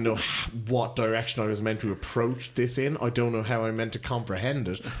 I didn't know what direction I was meant to approach this in. I don't know how I meant to comprehend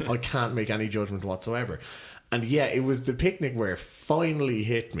it. I can't make any judgment whatsoever. And yeah, it was the picnic where it finally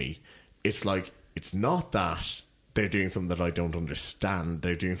hit me. It's like, it's not that they're doing something that I don't understand.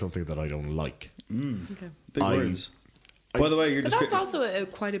 They're doing something that I don't like. Okay. Big words. By the way, you're But just that's also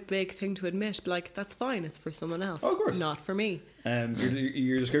quite a big thing to admit. Like, that's fine. It's for someone else. Oh, of course. Not for me.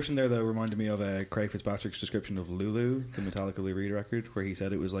 your description there, though, reminded me of Craig Fitzpatrick's description of Lulu, the Metallica Lou Reed record, where he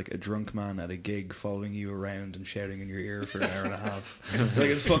said it was like a drunk man at a gig following you around and shouting in your ear for an hour and a half. Like,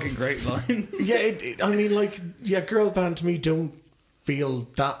 it's a fucking great line. Yeah, I mean, like, yeah, girl band to me don't feel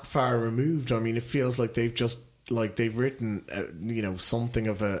that far removed. I mean, it feels like they've just, like, they've written, you know, something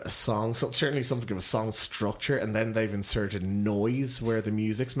of a song, certainly something of a song structure, and then they've inserted noise where the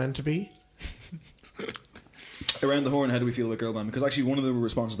music's meant to be. Around the horn, how do we feel about girl band? Because actually one of the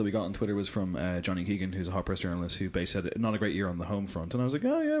responses that we got on Twitter was from Johnny Keegan, who's a Hotpress journalist, who basically said not a great year on the home front. And I was like,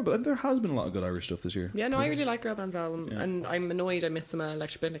 oh yeah, but there has been a lot of good Irish stuff this year. Yeah, no, I really like Girl Band's album, Yeah. and I'm annoyed I missed them at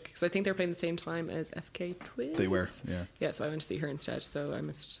Electric Picnic, because I think they're playing the same time as FK Twigs. They were, yeah. Yeah, so I went to see her instead, so I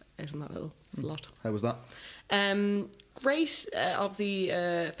missed out on that little slot. How was that? Great. Obviously,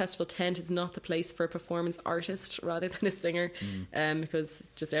 Festival Tent is not the place for a performance artist rather than a singer, because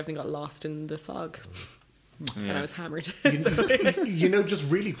just everything got lost in the fog. And I was hammered. You know, just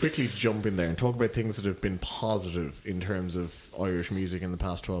really quickly to jump in there and talk about things that have been positive in terms of Irish music in the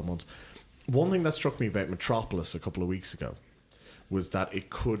past 12 months. One thing that struck me about Metropolis a couple of weeks ago was that it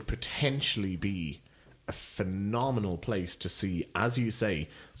could potentially be a phenomenal place to see, as you say,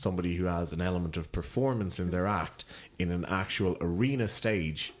 somebody who has an element of performance in their act in an actual arena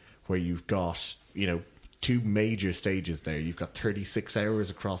stage where you've got, you know, two major stages there. You've got 36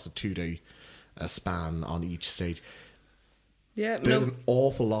 hours across a 2-day span on each stage. Yeah, There's an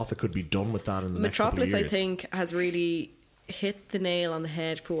awful lot that could be done with that in the Metropolis, next couple of I years. think, has really hit the nail on the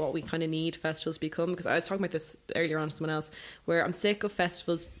head for what we kind of need festivals to become, because I was talking about this earlier on to someone else, where I'm sick of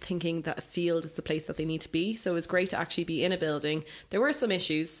festivals thinking that a field is the place that they need to be. So it was great to actually be in a building. There were some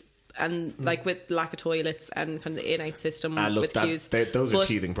issues, and like with lack of toilets and kind of the in-out system with queues. Those are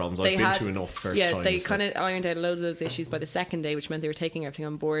teething problems. I've been to enough first times. Yeah, they kind of ironed out a load of those issues by the second day, which meant they were taking everything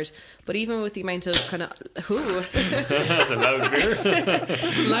on board. But even with the amount of kind of... That's a loud beer.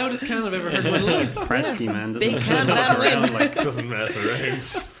 It's the loudest can I've ever heard in my life. Pratsky, man. Big can, that win. Like, doesn't mess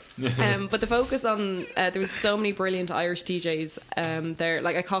around. But the focus on there was so many brilliant Irish DJs there.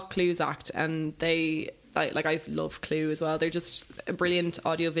 Like I caught Clue's act, and they... Like I love Clue as well. They're just a brilliant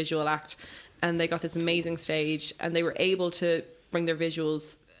audio-visual act, and they got this amazing stage, and they were able to bring their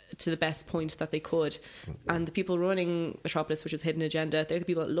visuals to the best point that they could. And the people running Metropolis, which was Hidden Agenda, they're the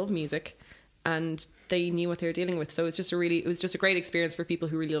people that love music, and they knew what they were dealing with. So it was just a great experience for people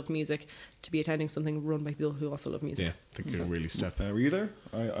who really love music to be attending something run by people who also love music. Yeah, I think you really stepped. Were you there?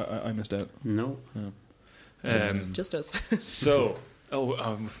 I missed out. No. Just us. So...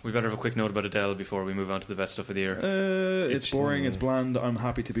 we better have a quick note about Adele before we move on to the best stuff of the year. It's boring, it's bland. I'm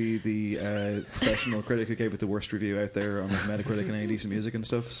happy to be the professional critic who gave it the worst review out there on Metacritic and any decent music and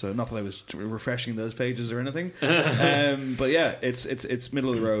stuff. So not that I was refreshing those pages or anything, but yeah, it's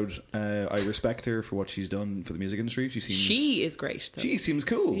middle of the road. I respect her for what she's done for the music industry. She is great, though. She seems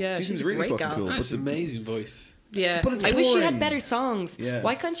cool. Yeah, she seems really great fucking gal. cool. That's an amazing voice. Yeah, but it's I wish she boring. had better songs. Yeah.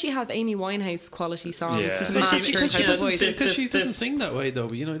 Why can't she have Amy Winehouse quality songs? Yeah. To Because match her type of voice? she doesn't sing that way, though.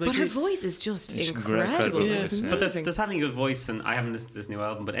 You know, like But her voice is just incredible. incredible Yeah. voice, yeah. But there's having a good voice, and I haven't listened to this new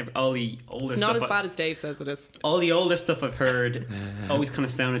album, but all the older It's stuff... not as bad as Dave says it is. All the older stuff I've heard always kind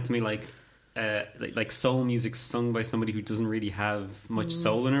of sounded to me like soul music sung by somebody who doesn't really have much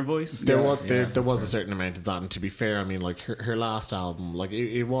soul in her voice. There was a certain amount of that, and to be fair, I mean, like her last album, like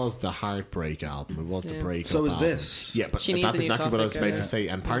it was the heartbreak album, it was the breakup. So is album. this. Yeah, but She needs that's a new exactly what I was topic, about to say.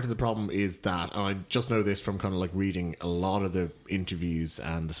 And part of the problem is that, and I just know this from kind of like reading a lot of the interviews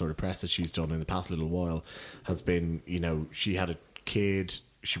and the sort of press that she's done in the past little while, has been, you know, she had a kid.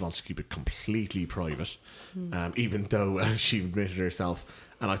 She wants to keep it completely private, even though she admitted herself.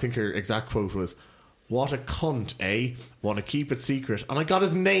 And I think her exact quote was, "What a cunt, eh? Want to keep it secret. And I got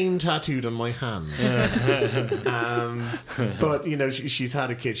his name tattooed on my hand." But, you know, she's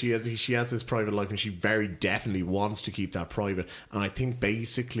had a kid. She has this private life, and she very definitely wants to keep that private. And I think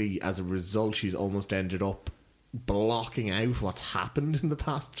basically, as a result, she's almost ended up blocking out what's happened in the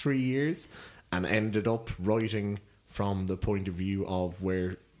past 3 years, and ended up writing from the point of view of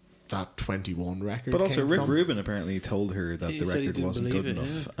where that 21 record But also, came Rick from. Rubin apparently told her that He the said he record didn't wasn't believe good it,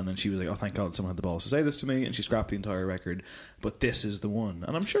 enough, yeah. and then she was like, "Oh, thank God someone had the balls to say this to me," and she scrapped the entire record. But this is the one,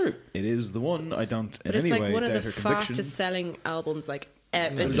 and I'm sure it is the one. I don't But in it's any like way one doubt of her the conviction. fastest selling albums. Like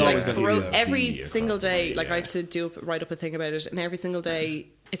it's It's like always gonna be every the single across the day. way, Like yeah. I have to write up a thing about it, and every single day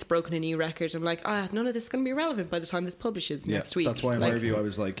it's broken a new record. I'm like, none of this is going to be relevant by the time this publishes next week. That's why in my Like, review I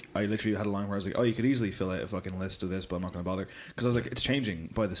was like, I literally had a line where I was like, "Oh, you could easily fill out a fucking list of this, but I'm not going to bother," because I was like, it's changing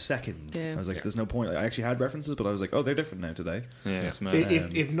by the second. Yeah. I was like, there's no point. I actually had references, but I was like, oh, they're different now today. Yeah, it's mad.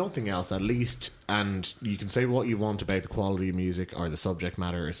 If nothing else, at least, and you can say what you want about the quality of music or the subject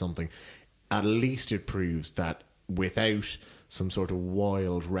matter or something, at least it proves that without some sort of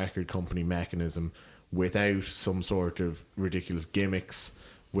wild record company mechanism, without some sort of ridiculous gimmicks,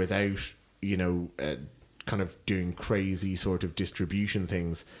 without, you know, kind of doing crazy sort of distribution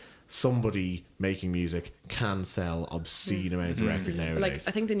things, somebody making music can sell obscene amounts of record nowadays. But like,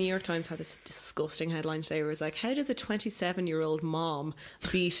 I think the New York Times had this disgusting headline today where it was like, how does a 27-year-old mom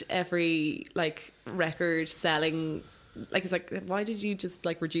beat every like record selling? Like, it's like, why did you just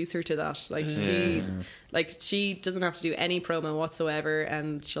like reduce her to that? Like she doesn't have to do any promo whatsoever,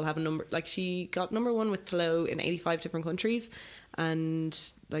 and she'll have a number. Like, she got number one with Hello in 85 different countries, and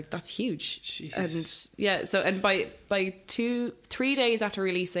like that's huge. Jesus. And yeah, so and by 3 days after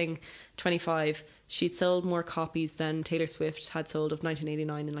releasing 25, she'd sold more copies than Taylor Swift had sold of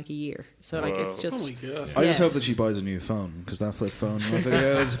 1989 in like a year. So like, it's just Oh my God. I just Yeah. hope that she buys a new phone, because that flip phone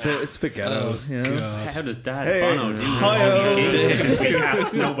video it's a bit ghetto. Oh, you know? God. How does Dad Hey, Bono do hi-oh. all these gigs this week?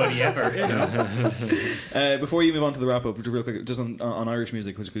 Asks nobody ever. You know? Before you move on to the wrap up, real quick, just on Irish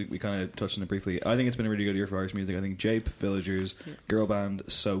music, which we kind of touched on it briefly. I think it's been a really good year for Irish music. I think Jape, Villagers, Girl Band,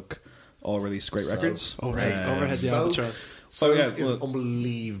 Soak all released great records. Overhead the So- albatross. So yeah, it's well- an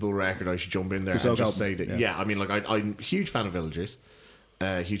unbelievable record. I should jump in there The and Soak just album, say that. yeah. Yeah, I mean, like I'm a huge fan of Villagers,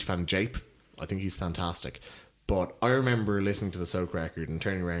 huge fan of Jape. I think he's fantastic. But I remember listening to the Soak record and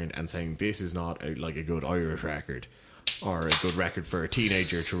turning around and saying, "This is not a good Irish record, or a good record for a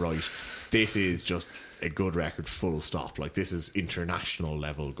teenager to write. This is just a good record. Full stop. Like, this is international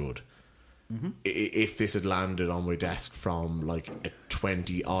level good." if this had landed on my desk from like a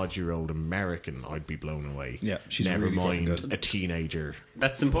 20-odd-year-old American, I'd be blown away. Yeah, she's never really mind good. a teenager.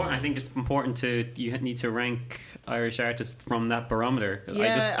 That's important. I think it's important you need to rank Irish artists from that barometer.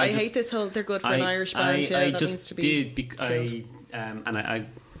 Yeah, I hate this whole they're good for an Irish band. I that just needs to be did. I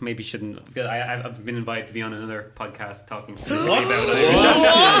maybe shouldn't, because I've been invited to be on another podcast talking specifically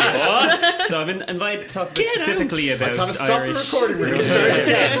about Irish. So I've been invited to talk specifically about I stop Irish. the recording. We're going to start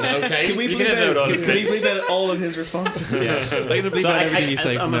again. Okay. Can we bleep out all of his responses? They're going to bleep out everything you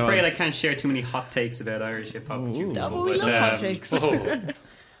say. I'm afraid I can't share too many hot takes about Irish hip hop. We love hot takes.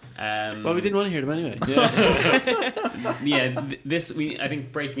 Well, we didn't want to hear them anyway. I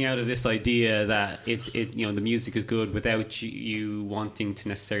think breaking out of this idea that the music is good without you wanting to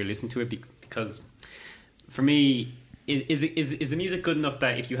necessarily listen to it, because for me, is the music good enough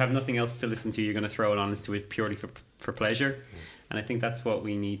that if you have nothing else to listen to, you're going to throw it on to it purely for pleasure? And I think that's what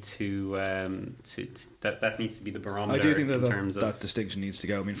we need to that needs to be the barometer. I do think that distinction needs to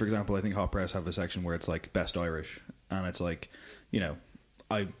go. I mean, for example, I think Hotpress have a section where it's like best Irish, and it's like,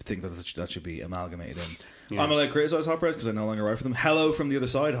 I think that should be amalgamated in. Yeah. I'm allowed to criticise Hotpress because I no longer write for them. Hello from the other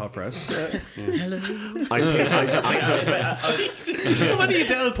side, Hotpress. Hello. Jesus, how many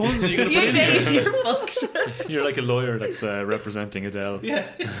Adele puns are you going to put in Dave, here? you're fucked. You're like a lawyer that's representing Adele. Yeah.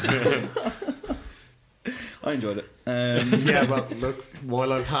 I enjoyed it. Yeah, well, look,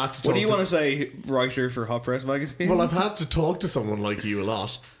 while I've had to talk what do you want to say, writer for Hotpress magazine? Well, I've had to talk to someone like you a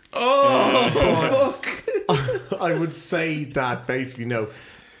lot. Oh, fuck. I would say that basically,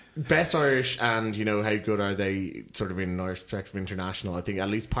 best Irish and, how good are they sort of in an Irish perspective international. I think at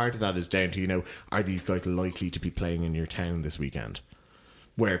least part of that is down to, are these guys likely to be playing in your town this weekend?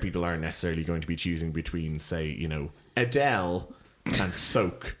 Where people aren't necessarily going to be choosing between, say, Adele and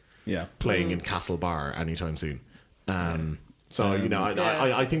Soak playing in Castle Bar anytime soon. I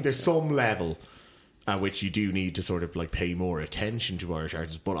think there's some level at which you do need to sort of like pay more attention to Irish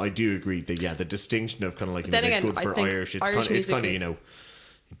artists, but I do agree that the distinction of kind of like they're good for Irish, it's kind of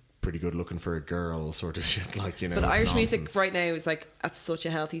pretty good looking for a girl sort of shit, like But Irish music right now is like at such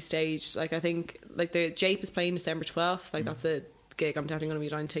a healthy stage. Like I think like the Jape is playing December 12th. Like that's a gig I'm definitely going to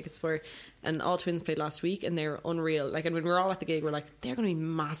be buying tickets for. And All Twins played last week and they're unreal. Like, and when we're all at the gig, we're like, they're going to be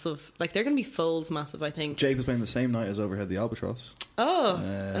massive. Like, they're going to be Foles massive, I think. Jape is playing the same night as Overhead the Albatross.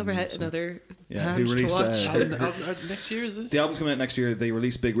 Overhead, another who released next year, is it? The album's coming out next year. They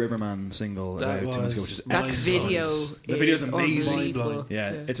released Big River Man single about 2 months ago, which is that video. The video's amazing.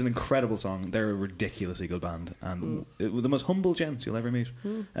 Yeah, it's an incredible song. They're a ridiculously good band and the most humble gents you'll ever meet.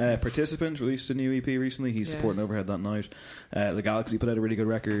 Participant released a new EP recently. He's supporting Overhead that night. The Galaxy put out a really good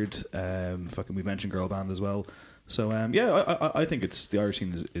record. We mentioned girl band as well. So I think it's the Irish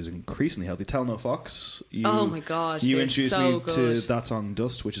scene is increasingly healthy. Tell No Fox. Oh my god, you introduced me to that song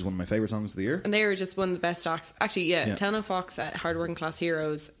Dust, which is one of my favourite songs of the year. And they were just one of the best acts. Actually, Tell No Fox at Hard Working Class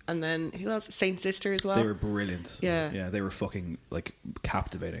Heroes, and then who else? Saint Sister as well. They were brilliant. Yeah, they were fucking like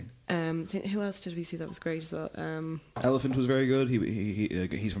captivating. Who else did we see that was great as well? Elephant was very good.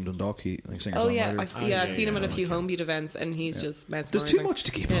 He's from Dundalk. He singer. Oh yeah, I've seen him at a few Homebeat events, and he's just mesmerizing. There's too much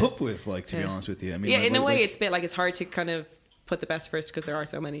to keep up with. Like to be honest with you, I mean, in a way, it's a bit like it's hard to kind of put the best first because there are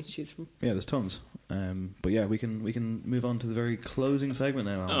so many to choose from. Yeah, there's tons. But yeah, we can move on to the very closing segment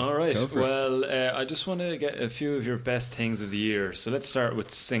now. All right. Well, I just want to get a few of your best things of the year. So let's start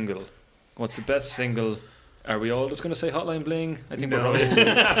with single. What's the best single? Are we all just going to say Hotline Bling? I think we're all. Is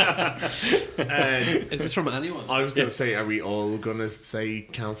this from anyone? I was going to say, are we all going to say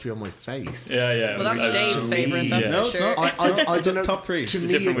Can't Feel My Face? Yeah. Well, that's Dave's favourite, that's for sure. I don't know. Top 3.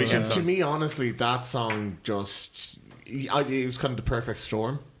 To me, honestly, that song just... it was kind of the perfect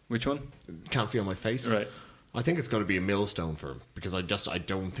storm. Which one? Can't Feel My Face. Right. I think it's going to be a millstone for him because I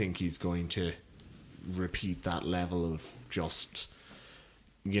don't think he's going to repeat that level of just,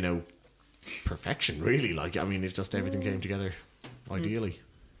 perfection, really. Like, I mean, it's just everything came together ideally.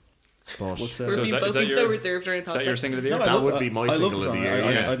 But is that your single of the year? That would be my single of the year.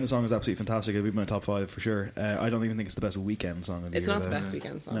 I think the song is absolutely fantastic. It'd be my top 5 for sure. I don't even think it's the best weekend song of the year. It's not the best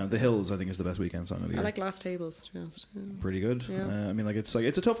weekend song. No, The Hills I think is the best weekend song of the year. I like Last Tables, to be honest. Pretty good. Yeah. I mean, it's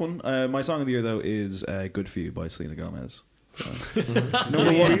a tough one. My song of the year though is "Good for You" by Selena Gomez.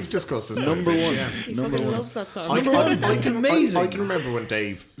 Number one. We've discussed this. Number one. He fucking loves that song. It's amazing. I can remember when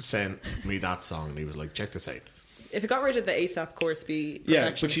Dave sent me that song and he was like, check this out. If it got rid of the ASAP Corrs be perfection. Yeah,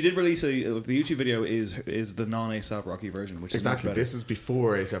 but she did release the YouTube video is the non-ASAP Rocky version, which is much better. This is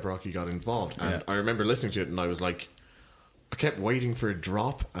before ASAP Rocky got involved, and I remember listening to it and I was like, I kept waiting for a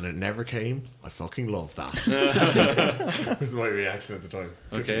drop and it never came. I fucking love that. Was my reaction at the time.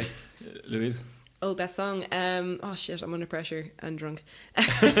 Okay, Louise. Oh, best song. Oh shit, I'm under pressure and drunk.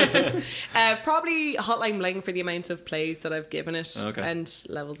 Probably Hotline Bling for the amount of plays that I've given it and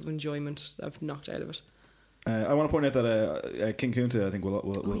levels of enjoyment I've knocked out of it. I want to point out that King Kunta, I think,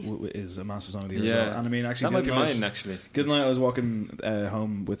 is a massive song of the year as well. And I mean, actually, that might be mine. Actually, the other night I was walking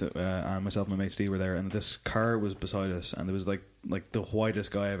home with it, and myself and my mate Steve were there, and this car was beside us, and there was like the whitest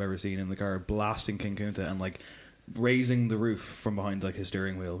guy I've ever seen in the car, blasting King Kunta and like raising the roof from behind like his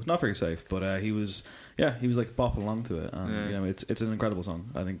steering wheel. Not very safe, but he was like bopping along to it, and you know, it's an incredible song.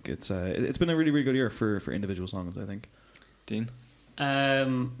 I think it's been a really, really good year for individual songs, I think. Dean?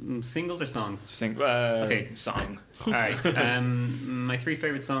 Singles or songs? Okay, song. Alright, my 3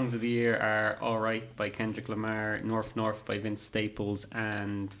 favourite songs of the year are Alright by Kendrick Lamar, North North by Vince Staples,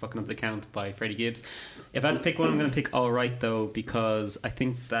 and Fucking Up the Count by Freddie Gibbs. If I had to pick one, I'm going to pick Alright though, because I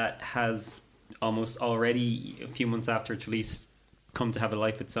think that has almost already, a few months after its release, come to have a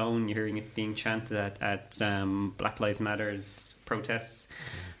life of its own. You're hearing it being chanted at Black Lives Matter's protests.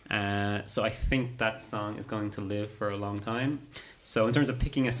 So I think that song is going to live for a long time. So in terms of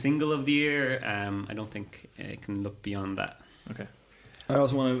picking a single of the year, I don't think it can look beyond that. Okay. I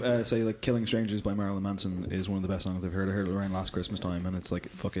also want to say, like, Killing Strangers by Marilyn Manson is one of the best songs I've heard. I heard it around last Christmas time, and it's like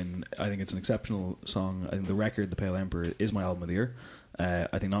fucking, I think it's an exceptional song. I think the record, The Pale Emperor, is my album of the year.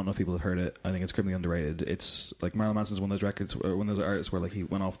 I think not enough people have heard it. I think it's criminally underrated. It's like Marilyn Manson's one of those records, or one of those artists where like he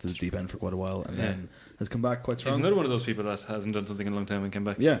went off the deep end for quite a while and then has come back quite strong. He's another one of those people that hasn't done something in a long time and came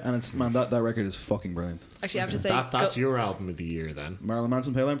back. Yeah, and it's that record is fucking brilliant. Actually, I have to say that's your album of the year then. Marilyn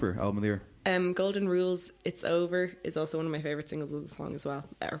Manson, Pale Emperor, album of the year. Golden Rules, It's Over is also one of my favourite singles of the song as well.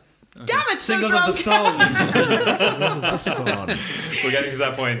 There. Okay. Damn it! Singles of the song. We're getting to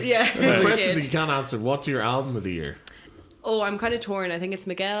that point. Yeah. There's a question that you can't answer. What's your album of the year? Oh, I'm kind of torn. I think it's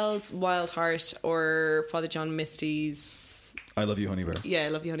Miguel's Wild Heart or Father John Misty's I Love You, Honey Bear. Yeah, I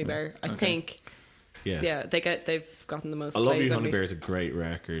Love You, Honey Bear. I think. Yeah, they've gotten the most. I Love You, Honey Bear is a great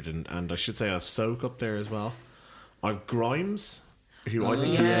record, and I should say I've Soak up there as well. I've Grimes, who I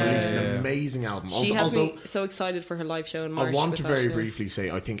think released an amazing album. She has me so excited for her live show in March. I want to very briefly say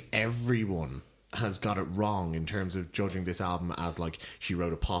I think everyone has got it wrong in terms of judging this album as like she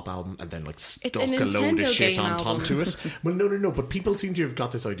wrote a pop album and then like stuck a load of shit onto it. Well, no, but people seem to have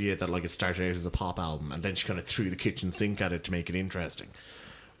got this idea that like it started out as a pop album and then she kind of threw the kitchen sink at it to make it interesting.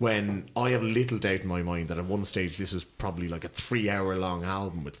 When I have little doubt in my mind that at one stage this was probably like a 3-hour long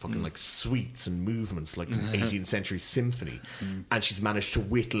album with fucking like suites and movements like an 18th century symphony, and she's managed to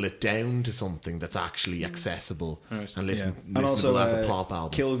whittle it down to something that's actually accessible and listenable and also, as a pop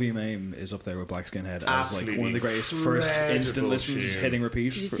album. Kill V Mame is up there with Black Skinhead as like one of the greatest first instant listens, just hitting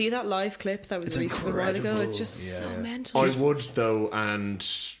repeat. Did you see that live clip that was released a while ago? It's just so mental. I would though, and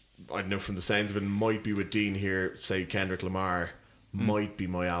I don't know from the sounds of it, might be with Dean here, say Kendrick Lamar might be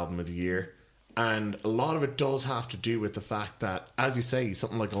my album of the year, and a lot of it does have to do with the fact that, as you say,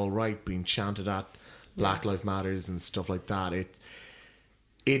 something like All Right being chanted at Black Lives Matters and stuff like that, it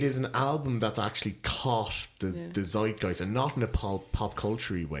is an album that's actually caught the zeitgeist, and not in a pop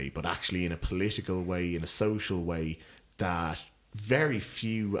culture way, but actually in a political way, in a social way that very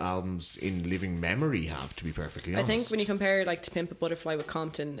few albums in living memory have, to be perfectly honest. I think when you compare like To Pimp a Butterfly with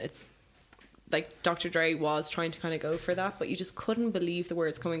Compton, it's like Dr. Dre was trying to kind of go for that, but you just couldn't believe the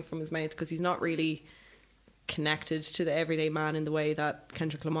words coming from his mouth because he's not really connected to the everyday man in the way that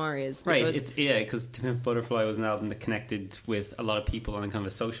Kendrick Lamar is. Right, because To Pimp Butterfly was an album that connected with a lot of people on a kind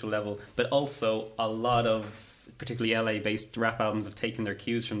of a social level, but also a lot of particularly LA-based rap albums have taken their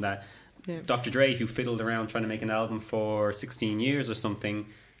cues from that. Yeah. Dr. Dre, who fiddled around trying to make an album for 16 years or something,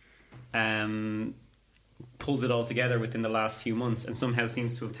 pulls it all together within the last few months and somehow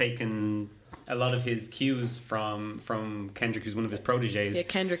seems to have taken a lot of his cues from Kendrick, who's one of his proteges. Yeah,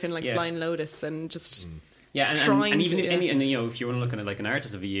 Kendrick and Flying Lotus and just and even you know, if you want to look at it like an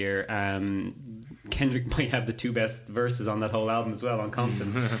artist of the year, Kendrick might have the 2 best verses on that whole album as well on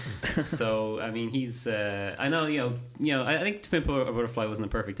Compton. So I mean, he's I know you know I think To Pimp a Butterfly wasn't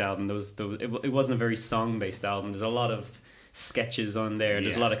a perfect album. It wasn't a very song based album. There's a lot of sketches on there.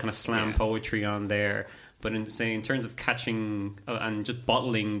 There's a lot of kind of slam poetry on there. But in terms of catching and just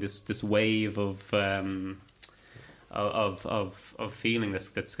bottling this wave of feeling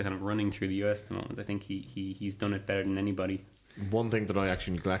that's kind of running through the US at the moment, I think he's done it better than anybody. One thing that I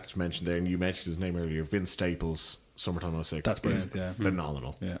actually neglected to mention there, and you mentioned his name earlier, Vince Staples, Summertime 06. That's brilliant.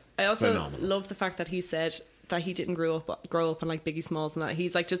 Phenomenal. Yeah. I also love the fact that he said that he didn't grow up on like Biggie Smalls and that.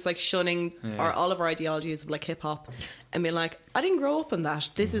 He's like just like shunning all of our ideologies of like hip hop and being like, I didn't grow up on that.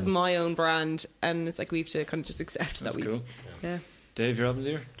 This is my own brand, and it's like we have to kind of just accept That's that. Cool. Yeah. Dave, your album of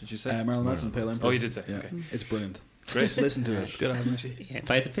the year? Did you say? Marilyn Manson, Pale Emperor. Oh, you did say. Yeah. Okay. It's brilliant. Great. Listen to it. Good album, actually. Yeah,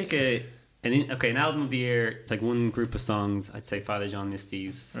 if I had to pick an album of the year. It's like one group of songs. I'd say Father John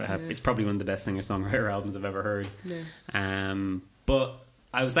Misty's. It's probably one of the best singer-songwriter albums I've ever heard. Yeah. But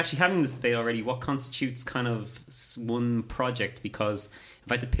I was actually having this debate already. What constitutes kind of one project? Because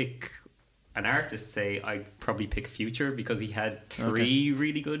if I had to pick an artist, say, I'd probably pick Future, because he had 3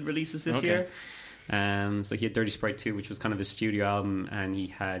 really good releases this year. So he had Dirty Sprite 2, which was kind of his studio album, and he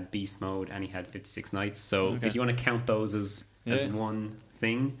had Beast Mode, and he had 56 Nights. So if you want to count those as one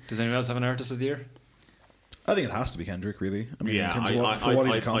thing. Does anyone else have an artist of the year? I think it has to be Kendrick, really. I mean, yeah, in terms of what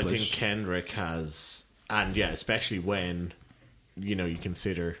he's accomplished. I think Kendrick has, and especially when you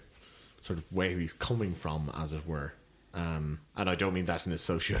consider sort of where he's coming from, as it were. And I don't mean that in a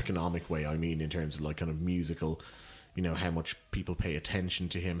socioeconomic way. I mean in terms of like kind of musical, how much people pay attention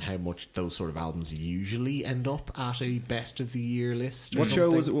to him, how much those sort of albums usually end up at a best of the year list. What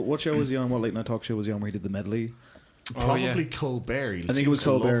show was he on? What late night talk show was he on where he did the medley? Probably Colbert. I think it was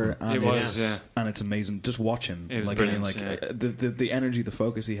Colbert, and it was, and it's amazing. Just watch him. The energy, the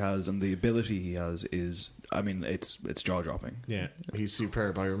focus he has, and the ability he has is, it's jaw dropping. Yeah, he's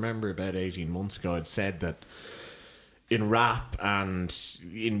superb. I remember about 18 months ago I'd said that in rap and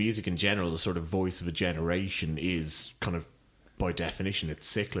in music in general, the sort of voice of a generation is kind of, by definition, it's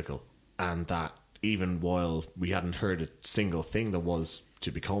cyclical, and that even while we hadn't heard a single thing that was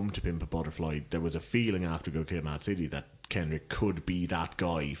to become To Pimp a Butterfly, there was a feeling after Go Kill Mad City that Kendrick could be that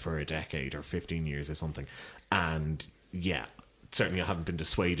guy for a decade or 15 years or something. And certainly I haven't been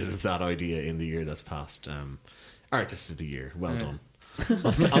dissuaded of that idea in the year that's passed. Artist of the Year, well done.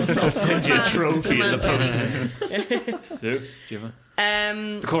 I'll send you a trophy in the post. Do you have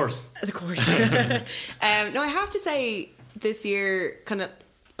the Corrs. The Corrs. No, I have to say this year, kind of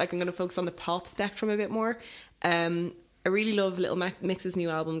like I'm going to focus on the pop spectrum a bit more. I really love Little Mix's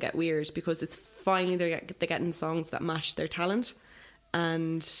new album Get Weird, because it's finally they're getting songs that match their talent,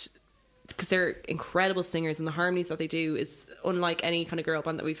 and because they're incredible singers, and the harmonies that they do is unlike any kind of girl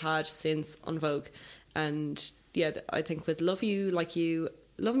band that we've had since En Vogue. And I think with Love You Like You,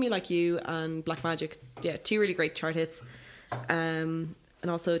 Love Me Like You, and Black Magic, 2 really great chart hits. And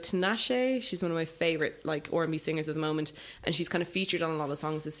also Tinashe, she's one of my favourite R&B singers at the moment, and she's kind of featured on a lot of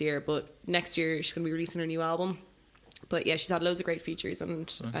songs this year, but next year she's going to be releasing her new album. But she's had loads of great features,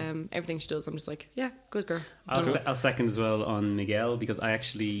 and everything she does, I'm just like, good girl. I'll second as well on Miguel, because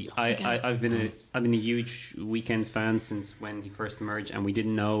I've been a huge Weeknd fan since when he first emerged, and we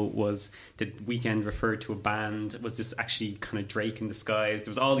didn't know did Weeknd refer to a band? Was this actually kind of Drake in disguise?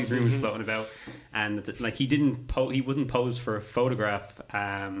 There was all these rumors floating about, and he wouldn't pose for a photograph.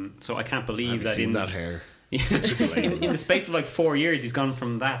 So I can't believe that in that hair. in the space of 4 years, he's gone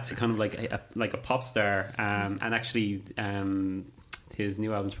from that to kind of like a pop star, and actually his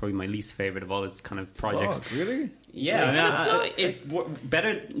new album is probably my least favorite of all his kind of projects. Really? Yeah,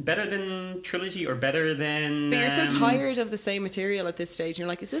 better than Trilogy, or better than. But you're so tired of the same material at this stage. And you're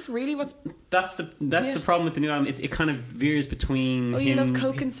like, is this really what's? That's the problem with the new album. It kind of veers between. Oh, you love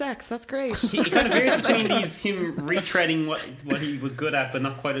coke and sex. That's great. It kind of veers between him retreading what he was good at, but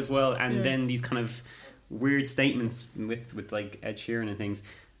not quite as well, and then these kind of weird statements with like Ed Sheeran and things.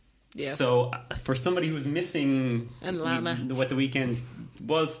 Yes. So for somebody who was missing and Lana, what the Weeknd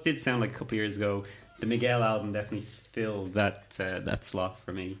did sound like a couple of years ago, the Miguel album definitely filled that slot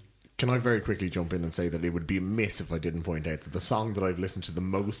for me. Can I very quickly jump in and say that it would be a miss if I didn't point out that the song that I've listened to the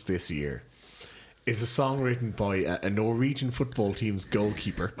most this year is a song written by a Norwegian football team's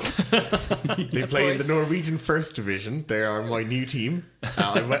goalkeeper. They play in the Norwegian First Division. They are my new team.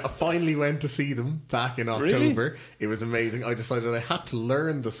 I finally went to see them back in October. Really? It was amazing. I decided I had to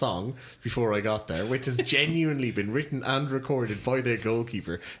learn the song before I got there, which has genuinely been written and recorded by their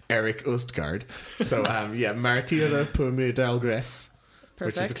goalkeeper, Erik Østgaard. So, Martyra på Middelgræs,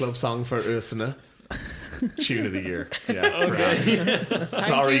 which is a club song for Ursula. Tune of the year. Yeah. Okay.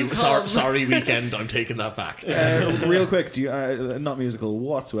 Sorry, Weeknd. I'm taking that back. Real quick, do you not musical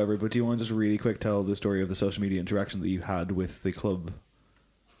whatsoever, but do you want to just really quick tell the story of the social media interaction that you had with the club?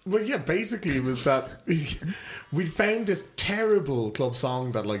 Well, yeah, basically it was that we'd found this terrible club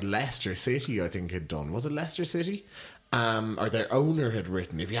song that Leicester City, I think, had done. Was it Leicester City? Or their owner had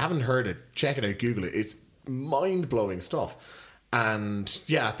written. If you haven't heard it, check it out, Google it. It's mind-blowing stuff. And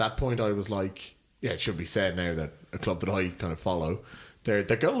at that point I was like, it should be said now that a club that I kind of follow, their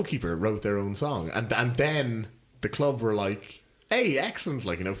goalkeeper wrote their own song. And then the club were like, hey, excellent,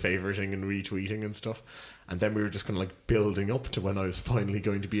 favoriting and retweeting and stuff. And then we were just kind of building up to when I was finally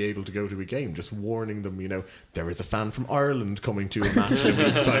going to be able to go to a game, just warning them, there is a fan from Ireland coming to a match in a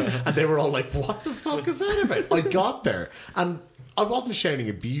week's time. And they were all like, what the fuck is that about? I got there. And I wasn't shouting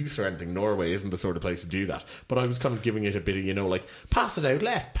abuse or anything. Norway isn't the sort of place to do that. But I was kind of giving it a bit of, like, pass it out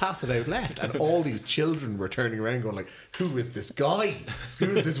left. And all these children were turning around going like, who is this guy?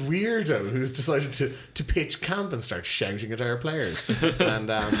 Who is this weirdo who's decided to pitch camp and start shouting at our players? And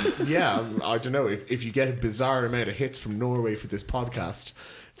I don't know. If you get a bizarre amount of hits from Norway for this podcast,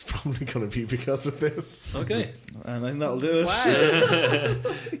 it's probably going to be because of this. Okay. And I think that'll do it.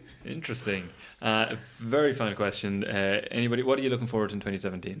 Wow. Interesting. Very final question. Anybody, what are you looking forward to in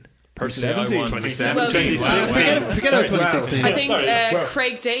 2017? Personally, I want 2017. Forget about 2016. I think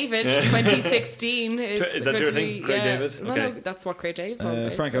Craig David 2016 is that's your thing, Craig David? Well, okay. no, that's what Craig David's all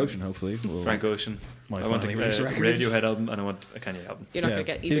about. Frank Ocean, hopefully. Frank Ocean. I want a Radiohead album and I want a Kanye album. You're not going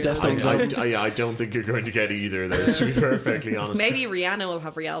to get either of those. I don't think you're going to get either of those, to be perfectly honest. Maybe Rihanna will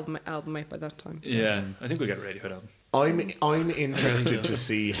have her album out by that time. So. Yeah, I think we'll get a Radiohead album. I'm interested to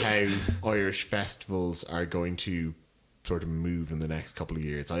see how Irish festivals are going to sort of move in the next couple of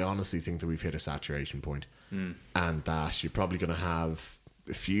years. I honestly think that we've hit a saturation point, and that you're probably going to have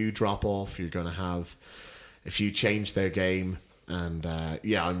a few drop off. You're going to have a few change their game, and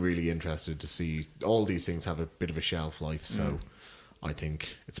I'm really interested to see all these things have a bit of a shelf life. So I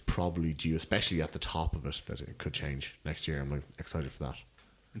think it's probably due, especially at the top of it, that it could change next year. I'm excited for that.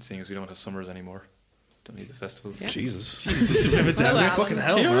 And seeing as we don't have summers anymore. Don't need the festivals. Yeah. Jesus, this is a bit of a down. Fucking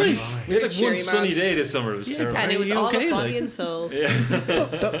hell, man. We had like one sunny day this summer. It was terrible. And it was all of body and soul. Yeah.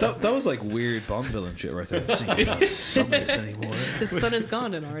 that was like weird Bond villain shit right there. Seeing as no summers anymore. The sun is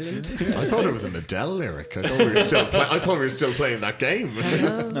gone in Ireland. I thought it was an Adele lyric. I thought we were still playing that game.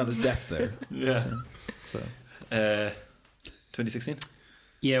 No, there's depth there. Yeah. So, 2016.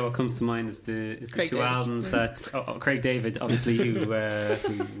 Yeah, what comes to mind is the two David. albums that Craig David, obviously, who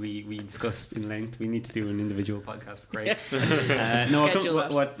we discussed in length. We need to do an individual podcast for Craig.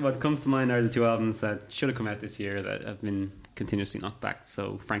 What comes to mind are the two albums that should have come out this year that have been continuously knocked back.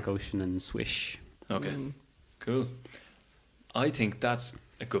 So Frank Ocean and Swish. Okay, cool. I think that's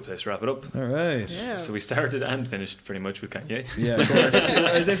a good place to wrap it up. All right. Yeah. So we started and finished pretty much with Kanye. Yeah, of course.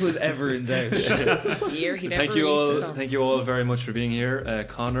 As if it was ever in doubt. Thank you all very much for being here.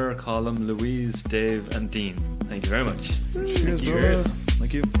 Conor, Colm, Louise, Dave, and Dean. Thank you very much. Cheers.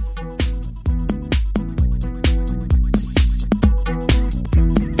 Thank you.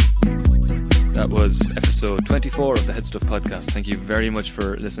 That was episode 24 of the HeadStuff Podcast. Thank you very much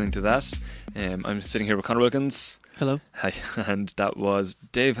for listening to that. I'm sitting here with Conor Wilkins. Hello. Hi. And that was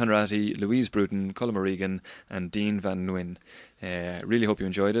Dave Hanratty, Louise Bruton, Colm O'Regan, and Dean Van Nguyen. Really hope you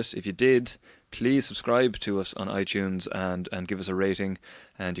enjoyed it. If you did, please subscribe to us on iTunes and give us a rating.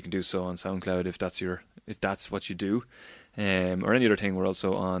 And you can do so on SoundCloud if that's what you do. Or any other thing. We're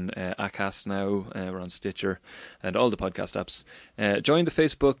also on Acast now. We're on Stitcher and all the podcast apps. Join the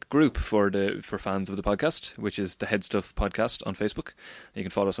Facebook group for fans of the podcast, which is the HeadStuff Podcast on Facebook. You can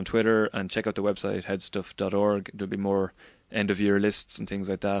follow us on Twitter and check out the website headstuff.org. There'll be more end of year lists and things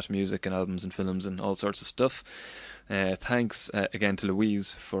like that, music and albums and films and all sorts of stuff. Thanks again to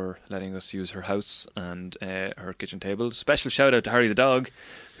Louise for letting us use her house and her kitchen table. Special shout out to Harry the dog,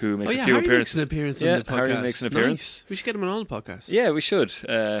 who makes a few Harry appearances. Makes an appearance yeah, on the podcast. Harry makes an appearance. Nice. We should get him on all the podcasts. Yeah, we should.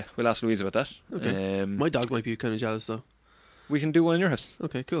 We'll ask Louise about that. Okay. My dog might be kind of jealous though. We can do one in your house.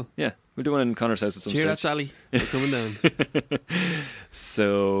 Okay, cool. Yeah, we'll do one in Conor's house at some Cheer stage. that, Sally. We're coming down.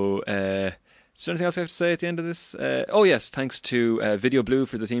 So, is there anything else I have to say at the end of this? Oh yes, thanks to Video Blue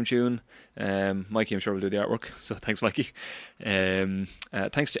for the theme tune. Mikey, I'm sure, will do the artwork. So thanks, Mikey.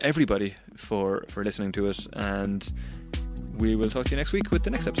 Thanks to everybody for listening to it, and we will talk to you next week with the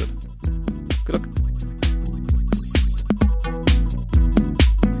next episode. Good luck.